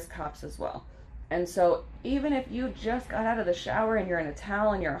dangerous cops as well. And so even if you just got out of the shower and you're in a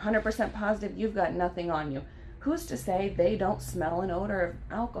towel and you're 100% positive you've got nothing on you, who's to say they don't smell an odor of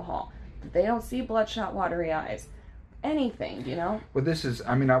alcohol? They don't see bloodshot, watery eyes. Anything, Well,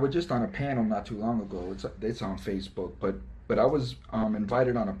 I was just on a panel not too long ago. It's on Facebook, but I was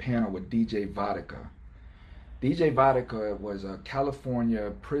invited on a panel with DJ Vodka. DJ Vodka was a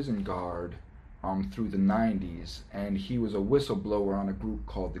California prison guard through the 90s, and he was a whistleblower on a group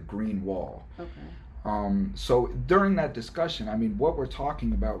called the Green Wall. Okay. So during that discussion, I mean, what we're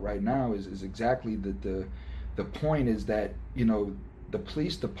talking about right now is exactly the point is that, you know, the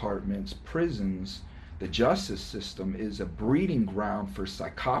police departments, prisons, the justice system is a breeding ground for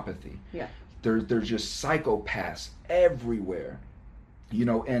psychopathy. Yeah. There's just psychopaths everywhere, you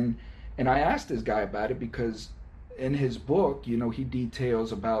know, and I asked this guy about it because in his book, you know, he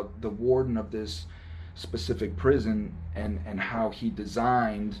details about the warden of this specific prison and how he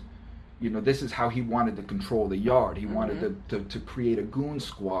designed, you know, this is how he wanted to control the yard. He wanted to create a goon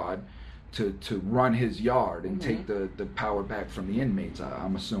squad to run his yard and take the power back from the inmates,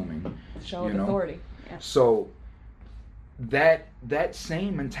 I'm assuming. Show of authority. Yeah. So that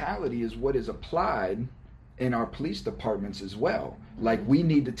same mentality is what is applied in our police departments as well. Like, we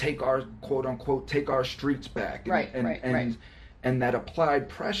need to take our, quote unquote, take our streets back. And that applied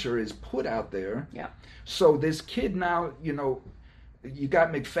pressure is put out there. Yeah. So this kid now, you know, you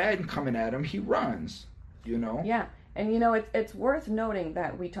got McFadden coming at him, he runs, you know? Yeah. And, you know, it's worth noting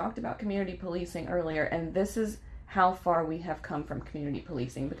that we talked about community policing earlier, and this is how far we have come from community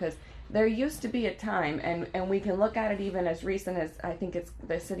policing, because there used to be a time, and we can look at it even as recent as, I think it's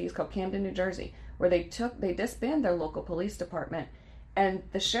the city is called Camden, New Jersey, where they disbanded their local police department, and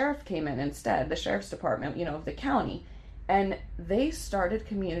the sheriff came in instead, the sheriff's department, you know, of the county, and they started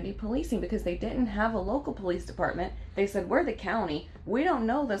community policing because they didn't have a local police department. They said, we're the county, we don't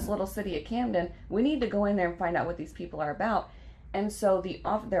know this little city of Camden, we need to go in there and find out what these people are about. And so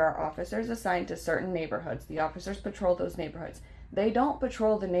there are officers assigned to certain neighborhoods. The officers patrol those neighborhoods. They don't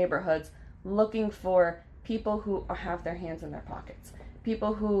patrol the neighborhoods looking for people who have their hands in their pockets,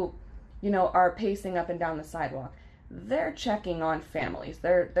 people who, you know, are pacing up and down the sidewalk. They're checking on families.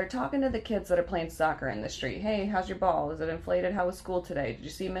 They're talking to the kids that are playing soccer in the street. Hey, how's your ball? Is it inflated? How was school today? Did you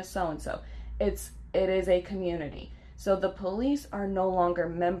see Miss So-and-so? It is a community. So the police are no longer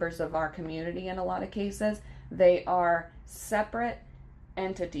members of our community in a lot of cases. They are separate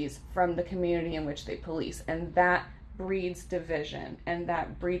entities from the community in which they police. And that breeds division and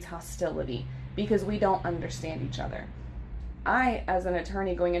that breeds hostility because we don't understand each other. I, as an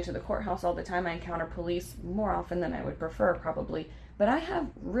attorney going into the courthouse all the time, I encounter police more often than I would prefer probably, but I have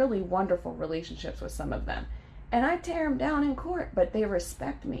really wonderful relationships with some of them. And I tear them down in court, but they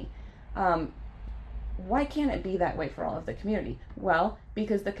respect me. Why can't it be that way for all of the community? Well,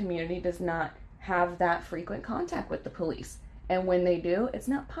 because the community does not have that frequent contact with the police. And when they do, it's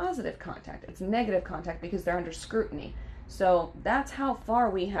not positive contact, it's negative contact because they're under scrutiny. So that's how far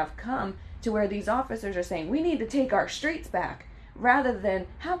we have come to where these officers are saying, we need to take our streets back, rather than,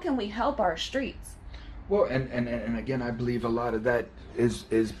 how can we help our streets? Well, and again, I believe a lot of that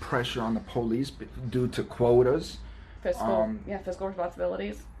is pressure on the police due to quotas. Fiscal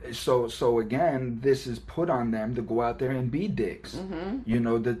responsibilities. So again, this is put on them to go out there and be dicks. You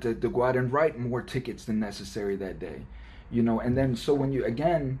know, to go out and write more tickets than necessary that day. You know, and then so when you,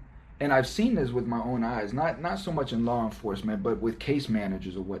 again, and I've seen this with my own eyes, not so much in law enforcement, but with case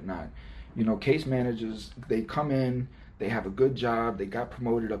managers or whatnot. You know, case managers, they come in, they have a good job, they got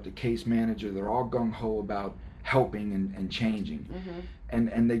promoted up to case manager, they're all gung-ho about helping and changing.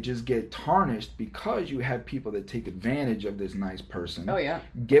 And they just get tarnished because you have people that take advantage of this nice person. Oh, yeah.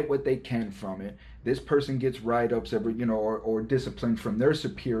 Get what they can from it. This person gets write-ups every, you know, or discipline from their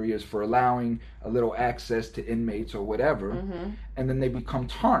superiors for allowing a little access to inmates or whatever. And then they become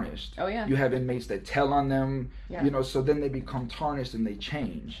tarnished. Oh, yeah. You have inmates that tell on them, you know, so then they become tarnished and they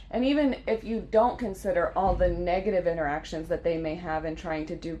change. And even if you don't consider all the negative interactions that they may have in trying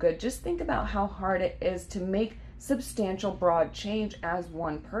to do good, just think about how hard it is to make substantial broad change as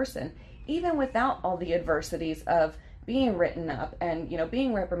one person, even without all the adversities of being written up and, you know,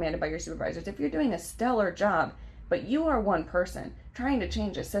 being reprimanded by your supervisors. If you're doing a stellar job, but you are one person trying to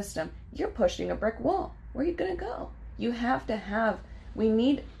change a system, you're pushing a brick wall. Where are you going to go? You have to have, we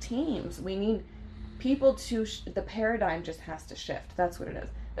need teams. We need people to, the paradigm just has to shift. That's what it is.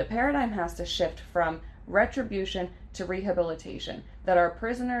 The paradigm has to shift from retribution to rehabilitation, that our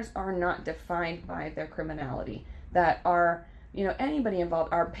prisoners are not defined by their criminality, that our, you know, anybody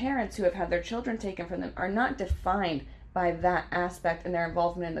involved, our parents who have had their children taken from them are not defined by that aspect and their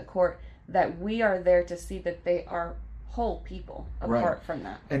involvement in the court, that we are there to see that they are whole people apart from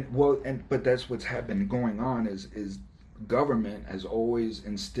that. But that's what's been going on is government has always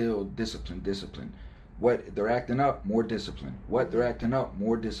instilled discipline. What they're acting up, more discipline. What they're acting up,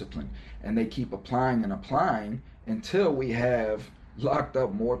 more discipline. And they keep applying and applying until we have locked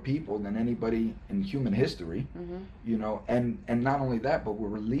up more people than anybody in human history, you know, and not only that, but we're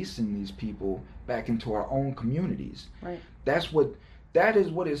releasing these people back into our own communities. Right. That is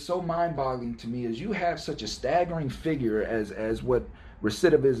what is so mind-boggling to me, is you have such a staggering figure as what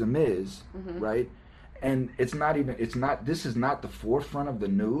recidivism is, right? And this is not the forefront of the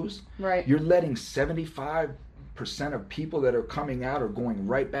news. Right. You're letting 75% of people that are coming out are going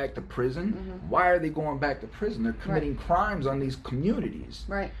right back to prison. Why are they going back to prison? They're committing crimes on these communities.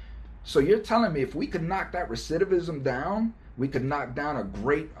 Right. So you're telling me if we could knock that recidivism down, we could knock down a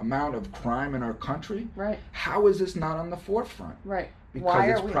great amount of crime in our country? Right. How is this not on the forefront? Right. Because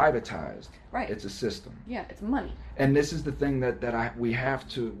it's privatized. Right. It's a system. Yeah, it's money. And this is the thing that we have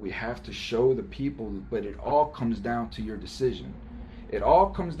to show the people, but it all comes down to your decision. It all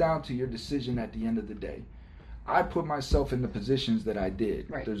comes down to your decision at the end of the day. I put myself in the positions that I did.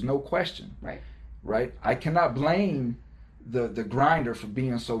 Right. There's no question. Right. Right? I cannot blame the grinder for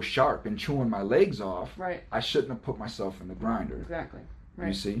being so sharp and chewing my legs off. Right. I shouldn't have put myself in the grinder. Exactly. Right.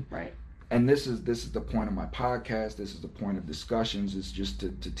 You see? Right. And this is the point of my podcast. This is the point of discussions. It's just to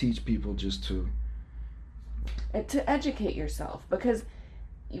teach people just to educate yourself, because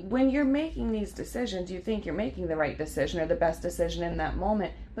when you're making these decisions, you think you're making the right decision or the best decision in that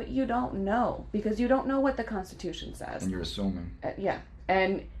moment, but you don't know, because you don't know what the Constitution says. And you're assuming. Yeah.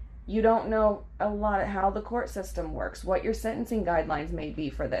 And you don't know a lot of how the court system works, what your sentencing guidelines may be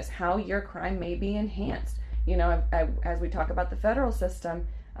for this, how your crime may be enhanced. You know, as we talk about the federal system,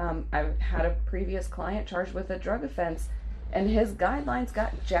 I've had a previous client charged with a drug offense, and his guidelines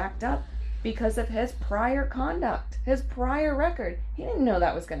got jacked up because of his prior conduct, his prior record. He didn't know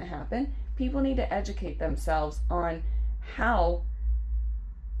that was going to happen. People need to educate themselves on how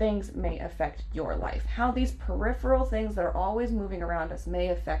things may affect your life, how these peripheral things that are always moving around us may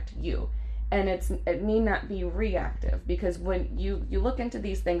affect you. And it need not be reactive, because when you look into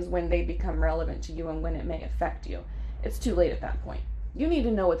these things when they become relevant to you and when it may affect you, it's too late at that point. You need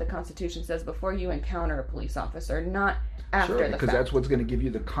to know what the Constitution says before you encounter a police officer, not after the fact. Because that's what's going to give you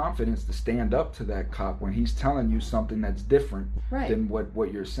the confidence to stand up to that cop when he's telling you something that's different than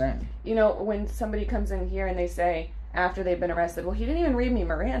what you're saying. You know, when somebody comes in here and they say, after they've been arrested, well, he didn't even read me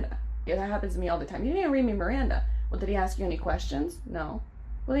Miranda. Yeah, that happens to me all the time. He didn't even read me Miranda. Well, did he ask you any questions? No.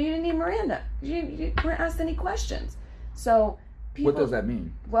 Well, you didn't need Miranda. You weren't asked any questions. So people... What does that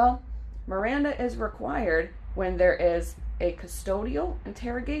mean? Well, Miranda is required when there is a custodial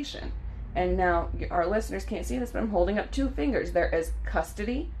interrogation. And now our listeners can't see this, but I'm holding up two fingers. There is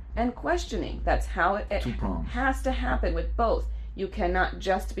custody and questioning. That's how it has to happen with both. You cannot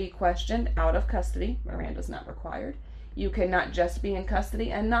just be questioned out of custody. Miranda's not required. You cannot just be in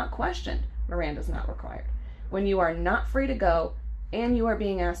custody and not questioned. Miranda's not required. When you are not free to go and you are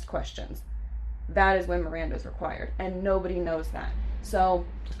being asked questions, that is when Miranda is required, and nobody knows that. So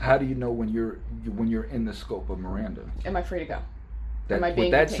how do you know when you're in the scope of Miranda? Am I free to go? Am I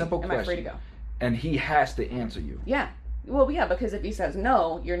being detained? Simple question. Am I free to go? And he has to answer you. Yeah. Well, yeah, because if he says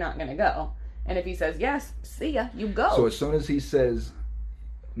no, you're not going to go. And if he says yes, see ya, you go. So as soon as he says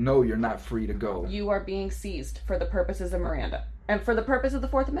no, you're not free to go, you are being seized for the purposes of Miranda and for the purpose of the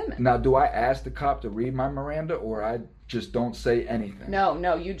Fourth Amendment. Now, do I ask the cop to read my Miranda, or I just don't say anything?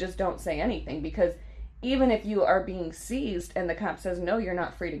 No, you just don't say anything, because even if you are being seized and the cop says no, you're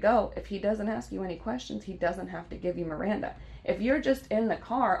not free to go, if he doesn't ask you any questions, he doesn't have to give you Miranda. If you're just in the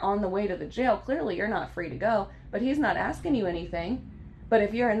car on the way to the jail, clearly you're not free to go, but he's not asking you anything. But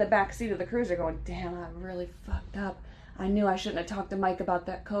if you're in the back seat of the cruiser going, damn, I really fucked up, I knew I shouldn't have talked to Mike about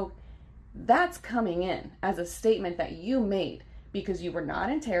that coke, that's coming in as a statement that you made because you were not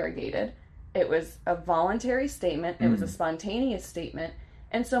interrogated. It was a voluntary statement. It was a spontaneous statement.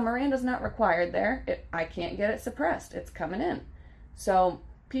 And so Miranda's not required there. I can't get it suppressed. It's coming in. So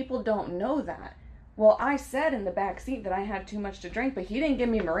people don't know that. Well, I said in the back seat that I had too much to drink, but he didn't give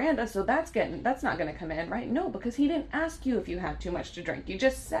me Miranda, so that's not going to come in, right? No, because he didn't ask you if you had too much to drink. You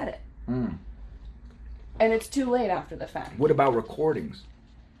just said it. And it's too late after the fact. What about recordings?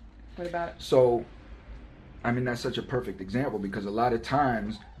 What about it? So, I mean, that's such a perfect example, because a lot of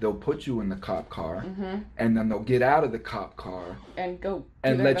times they'll put you in the cop car and then they'll get out of the cop car and go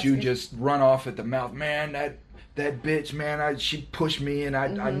and let you just run off at the mouth. Man, that bitch, man, she pushed me and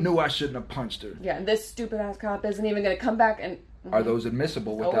I knew I shouldn't have punched her. Yeah, and this stupid ass cop isn't even going to come back and... Are those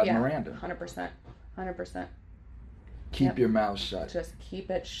admissible without Miranda? 100%. Keep your mouth shut. Just keep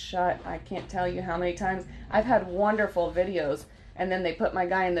it shut. I can't tell you how many times I've had wonderful videos, and then they put my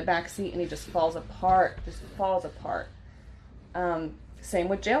guy in the back seat and he just falls apart. Same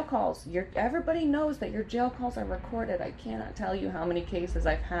with jail calls. Everybody knows that your jail calls are recorded. I cannot tell you how many cases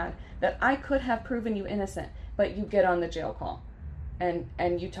I've had that I could have proven you innocent, but you get on the jail call.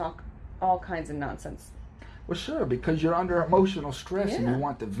 and you talk all kinds of nonsense. Well, sure, because you're under emotional stress and Yeah. you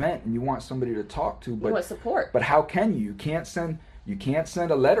want to vent and you want somebody to talk to, You want but support. but how can you? You can't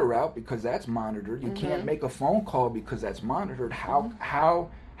send a letter out because that's monitored. You can't make a phone call because that's monitored. How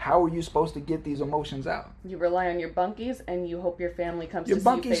are you supposed to get these emotions out? You rely on your bunkies, and you hope your family comes Your to see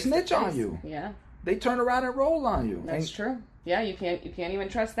you bunkies face to snitch on face. you. Yeah, They turn around and roll on you. that's true. Yeah, you can't even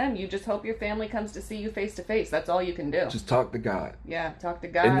trust them. You just hope your family comes to see you face to face. That's all you can do. Just talk to God. Yeah, talk to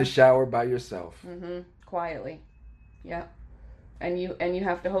God. In the shower by yourself. Quietly. Yeah. And you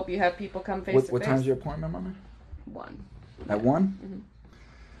have to hope you have people come face to face. What time's your appointment, Mama? 1. At 1?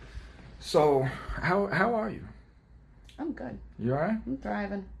 So, how are you? I'm good. You all right? I'm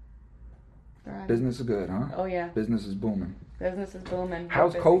thriving. Business is good, huh? Oh yeah. Business is booming. Business is booming.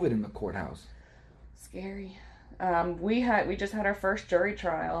 How's We're busy. COVID in the courthouse? Scary. We just had our first jury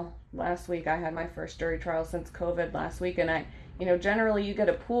trial last week. I had my first jury trial since COVID last week, and generally you get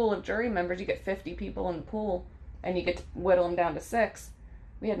a pool of jury members. You get 50 people in the pool, and you get to whittle them down to 6.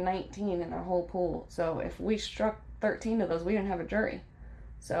 We had 19 in our whole pool. So if we struck 13 of those, we didn't have a jury.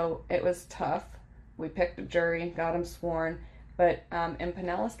 So it was tough. We picked a jury, got them sworn. But in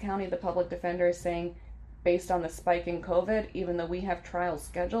Pinellas County, the public defender is saying, based on the spike in COVID, even though we have trials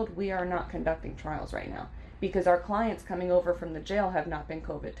scheduled, we are not conducting trials right now because our clients coming over from the jail have not been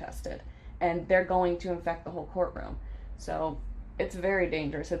COVID tested, and they're going to infect the whole courtroom. So it's very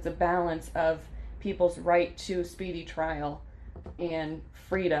dangerous. It's a balance of people's right to speedy trial and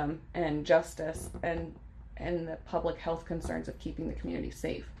freedom and justice and the public health concerns of keeping the community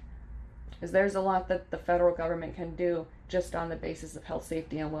safe. Because there's a lot that the federal government can do just on the basis of health,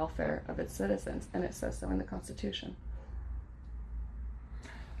 safety, and welfare of its citizens, and it says so in the Constitution.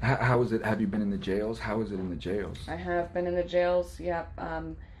 How is it? Have you been in the jails? How is it in the jails? I have been in the jails, yep.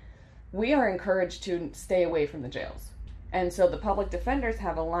 We are encouraged to stay away from the jails. And so the public defenders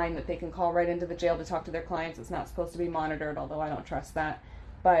have a line that they can call right into the jail to talk to their clients. It's not supposed to be monitored, although I don't trust that.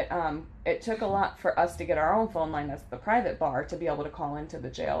 But it took a lot for us to get our own phone line, that's the private bar, to be able to call into the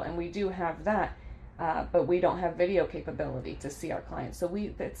jail. And we do have that, but we don't have video capability to see our clients. So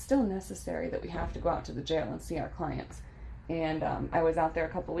it's still necessary that we have to go out to the jail and see our clients. And I was out there a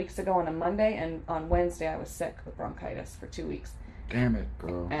couple weeks ago on a Monday, and on Wednesday I was sick with bronchitis for 2 weeks. Damn it,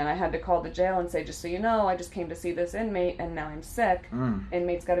 girl. And I had to call the jail and say, just so you know, I just came to see this inmate, and now I'm sick.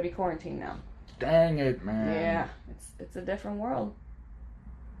 Inmate's got to be quarantined now. Dang it, man. Yeah, it's a different world.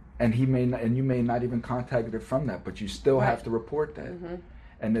 And you may not even contacted it from that, but you still have to report that.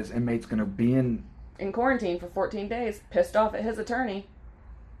 And this inmate's gonna be in quarantine for 14 days, pissed off at his attorney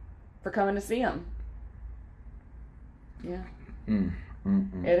for coming to see him. Yeah.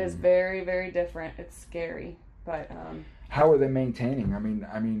 It is very, very different. It's scary, but how are they maintaining? I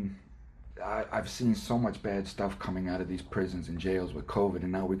mean, I've seen so much bad stuff coming out of these prisons and jails with COVID,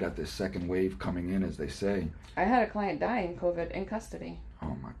 and now we got this second wave coming in, as they say. I had a client die in COVID in custody.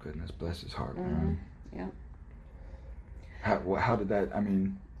 Oh my goodness, bless his heart, man. Yeah. How did that? I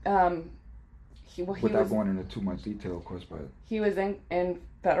mean, without going into too much detail, of course, but he was in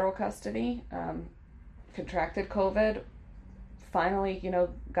federal custody, contracted COVID, finally,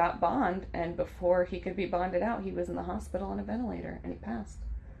 got bond, and before he could be bonded out, he was in the hospital on a ventilator, and he passed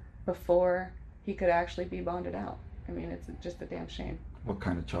before he could actually be bonded out. I mean, it's just a damn shame. What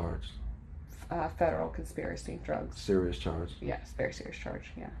kind of charge? Federal conspiracy, drugs. Serious charge? Yes, very serious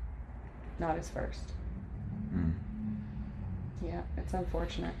charge, yeah. Not his first. Yeah, it's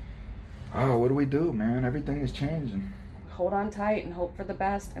unfortunate. Oh, what do we do, man? Everything is changing. Hold on tight and hope for the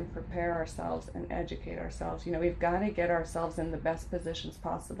best and prepare ourselves and educate ourselves. We've got to get ourselves in the best positions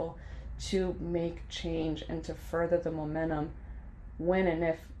possible to make change and to further the momentum when and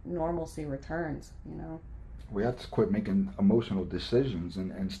if normalcy returns, We have to quit making emotional decisions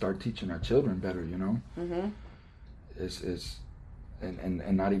and start teaching our children better,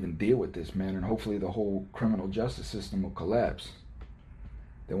 And not even deal with this, man. And hopefully the whole criminal justice system will collapse.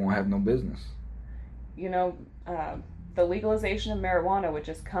 They won't have no business. The legalization of marijuana, which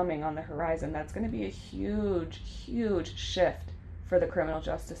is coming on the horizon, that's going to be a huge, huge shift for the criminal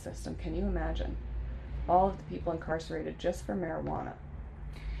justice system. Can you imagine? All of the people incarcerated just for marijuana.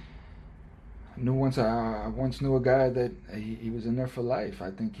 I once knew a guy that he was in there for life.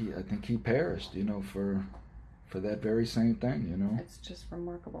 I think he perished, for that very same thing, It's just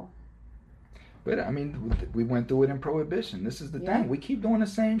remarkable. But I mean, we went through it in Prohibition. This is the thing. We keep doing the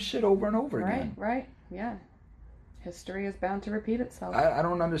same shit over and over again. Right, yeah. History is bound to repeat itself. I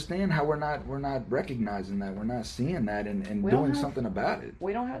don't understand how we're not recognizing that, we're not seeing that, and doing something about it.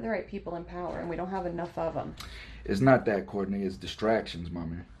 We don't have the right people in power, and we don't have enough of them. It's not that, Courtney. It's distractions,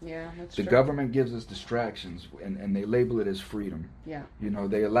 mommy. Yeah, that's true. The government gives us distractions, and they label it as freedom. Yeah.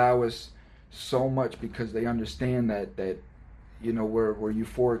 They allow us so much because they understand that we're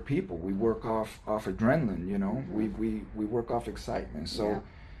euphoric people. We work off adrenaline. Mm-hmm. We work off excitement. So,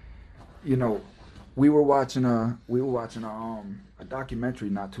 we were watching a documentary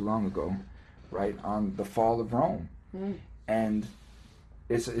not too long ago, right, on the fall of Rome, and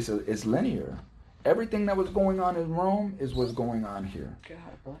it's linear. Everything that was going on in Rome is what's going on here.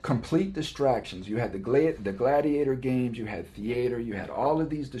 Complete distractions. You had the gladiator games, you had theater, you had all of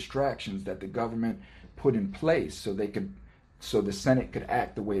these distractions that the government put in place so the Senate could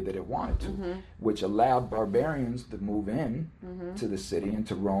act the way that it wanted to, which allowed barbarians to move in to the city,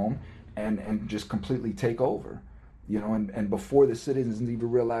 into Rome, and just completely take over. And before the citizens even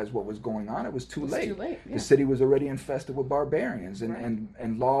realized what was going on, it was too late. Too late, yeah. The city was already infested with barbarians,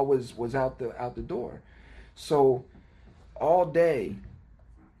 and law was out the door. So all day,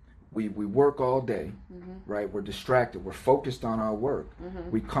 we work all day, right? We're distracted. We're focused on our work.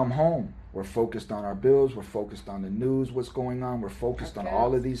 We come home. We're focused on our bills. We're focused on the news, what's going on. We're focused on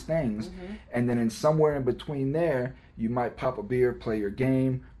all of these things. And then somewhere in between there, you might pop a beer, play your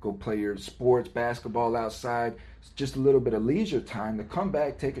game, go play your sports, basketball outside. It's just a little bit of leisure time to come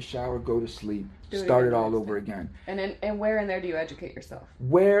back, take a shower, go to sleep, start it all over again. And where in there do you educate yourself?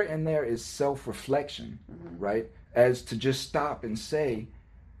 Where in there is self-reflection, right? As to just stop and say,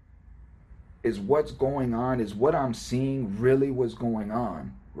 is what's going on, is what I'm seeing really what's going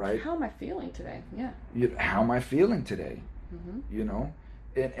on, right? How am I feeling today? Yeah. How am I feeling today?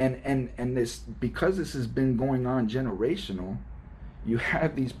 And this, because this has been going on generational, you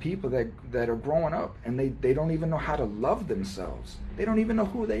have these people that are growing up and they don't even know how to love themselves. They don't even know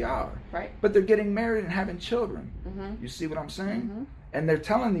who they are. Right. But they're getting married and having children. You see what I'm saying? And they're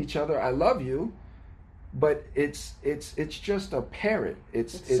telling each other, I love you, but it's just a parrot.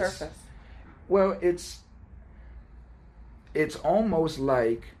 It's surface. Well, it's almost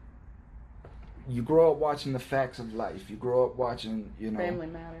like you grow up watching The Facts of Life. You grow up watching,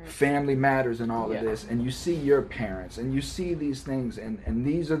 Family Matters and all of this, and you see your parents, and you see these things, and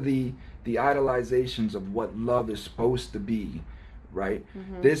these are the idolizations of what love is supposed to be, right?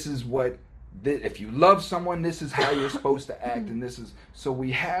 This is what, if you love someone, this is how you're supposed to act, and this is, so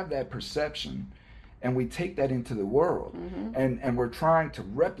we have that perception, and we take that into the world, and we're trying to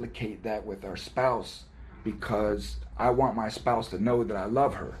replicate that with our spouse, because I want my spouse to know that I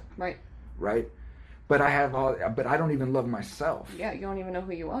love her. Right? But I don't even love myself. Yeah, you don't even know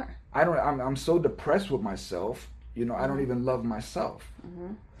who you are. I'm so depressed with myself, I don't even love myself.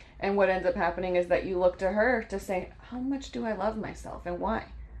 And what ends up happening is that you look to her to say, how much do I love myself and why?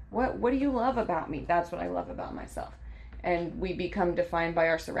 What do you love about me? That's what I love about myself. And we become defined by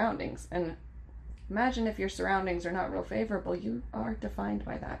our surroundings. And imagine if your surroundings are not real favorable, you are defined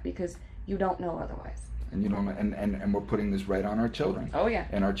by that because you don't know otherwise. And and we're putting this right on our children. Oh yeah.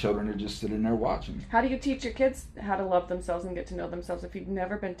 And our children are just sitting there watching. How do you teach your kids how to love themselves and get to know themselves if you've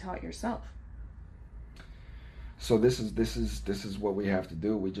never been taught yourself? So this is what we have to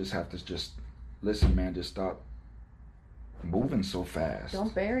do. We just have to just listen, man. Just stop moving so fast.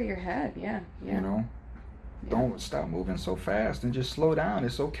 Don't bury your head. Yeah. Don't stop moving so fast and just slow down.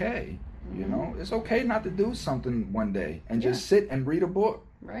 It's okay. It's okay not to do something one day and just sit and read a book.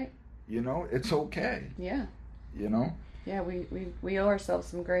 Right. It's okay. Yeah. Yeah, we owe ourselves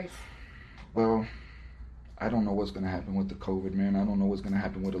some grace. Well, I don't know what's going to happen with the COVID, man. I don't know what's going to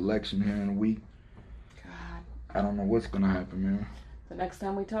happen with election here in a week. God. I don't know what's going to happen, man. The next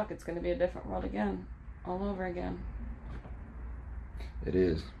time we talk, it's going to be a different world again. All over again. It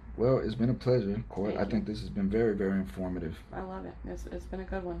is. Well, it's been a pleasure, Court. Thank I think this has been very, very informative. I love it. It's been a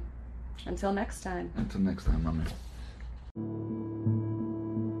good one. Until next time. Until next time, my man.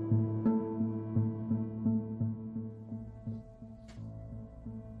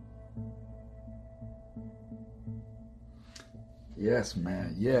 Yes,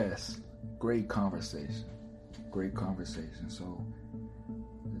 man. Yes. Great conversation. So,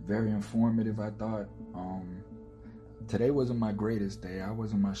 very informative, I thought. Today wasn't my greatest day. I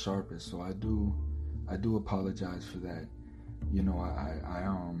wasn't my sharpest, so I do apologize for that.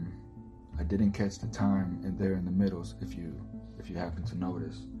 I didn't catch the time in there in the middles, if you happen to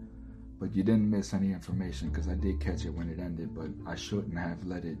notice. But you didn't miss any information because I did catch it when it ended, but I shouldn't have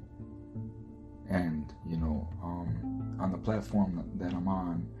let it end. On the platform that I'm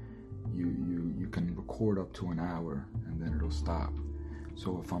on, you can record up to an hour and then it'll stop.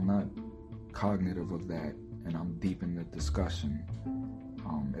 So if I'm not cognitive of that, and I'm deep in the discussion,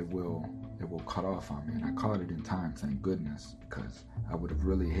 it will cut off on me. And I caught it in time, thank goodness, because I would have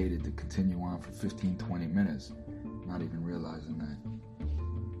really hated to continue on for 15-20 minutes, not even realizing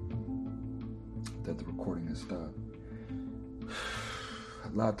that the recording has stopped. A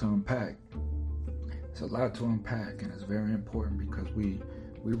lot to unpack. It's a lot to unpack, and it's very important because we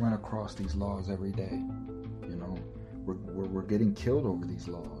run across these laws every day. You know, we're getting killed over these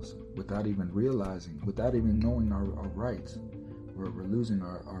laws without even realizing, without even knowing our rights. We're losing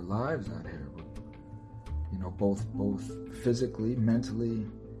our lives out here. You know, both physically, mentally.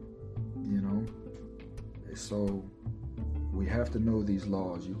 You know, so we have to know these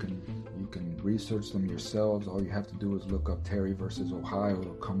laws. You can research them yourselves. All you have to do is look up Terry versus Ohio.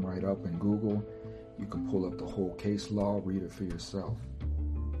 It'll come right up in Google. You can pull up the whole case law, read it for yourself.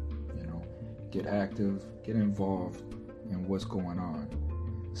 You know, get active, get involved in what's going on.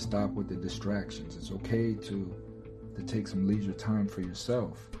 Stop with the distractions. It's okay to take some leisure time for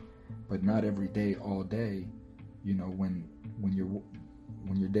yourself, but not every day, all day. You know, when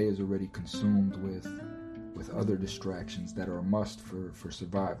your day is already consumed with other distractions that are a must for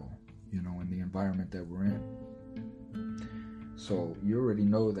survival, you know, in the environment that we're in. So you already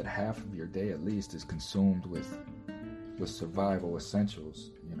know that half of your day at least is consumed with survival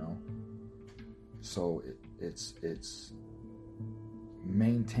essentials, you know. So it's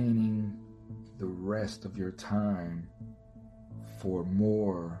maintaining the rest of your time for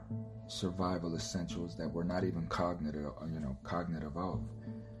more survival essentials that we're not even cognitive of,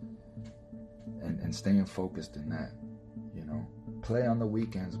 and staying focused in that. You know, play on the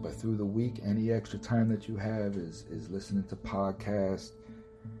weekends, but through the week, any extra time that you have is listening to podcasts,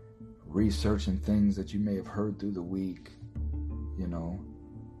 researching things that you may have heard through the week. You know,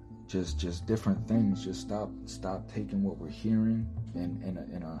 just different things. Just stop taking what we're hearing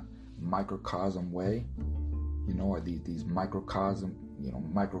in a microcosm way. You know, or these microcosm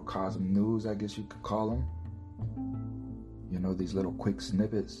news, I guess you could call them. You know, these little quick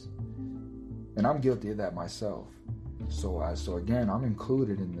snippets. And I'm guilty of that myself. So again, I'm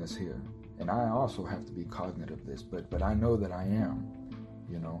included in this here, and I also have to be cognizant of this. But I know that I am.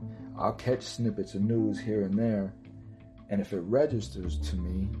 You know, I'll catch snippets of news here and there, and if it registers to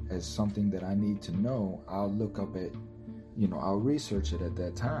me as something that I need to know, I'll look up at, you know, I'll research it at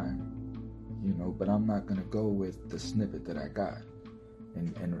that time. You know, but I'm not gonna go with the snippet that I got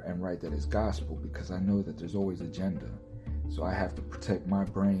and write that as gospel, because I know that there's always agenda. So I have to protect my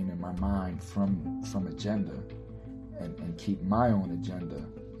brain and my mind from agenda. And keep my own agenda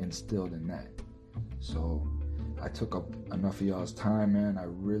instilled in that. So I took up enough of y'all's time, man. I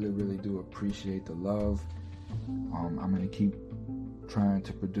really, really do appreciate the love. I'm going to keep trying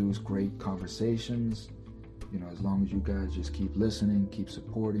to produce great conversations. You know, as long as you guys just keep listening, keep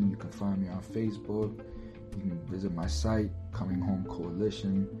supporting. You can find me on Facebook. You can visit my site, Coming Home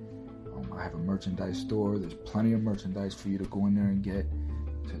Coalition. I have a merchandise store. There's plenty of merchandise for you to go in there and get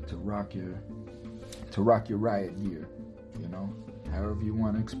to rock your riot gear. You know, however you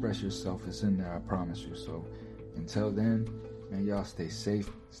want to express yourself is in there, I promise you. So until then, man, y'all stay safe,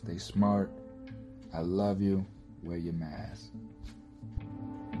 stay smart. I love you. Wear your mask.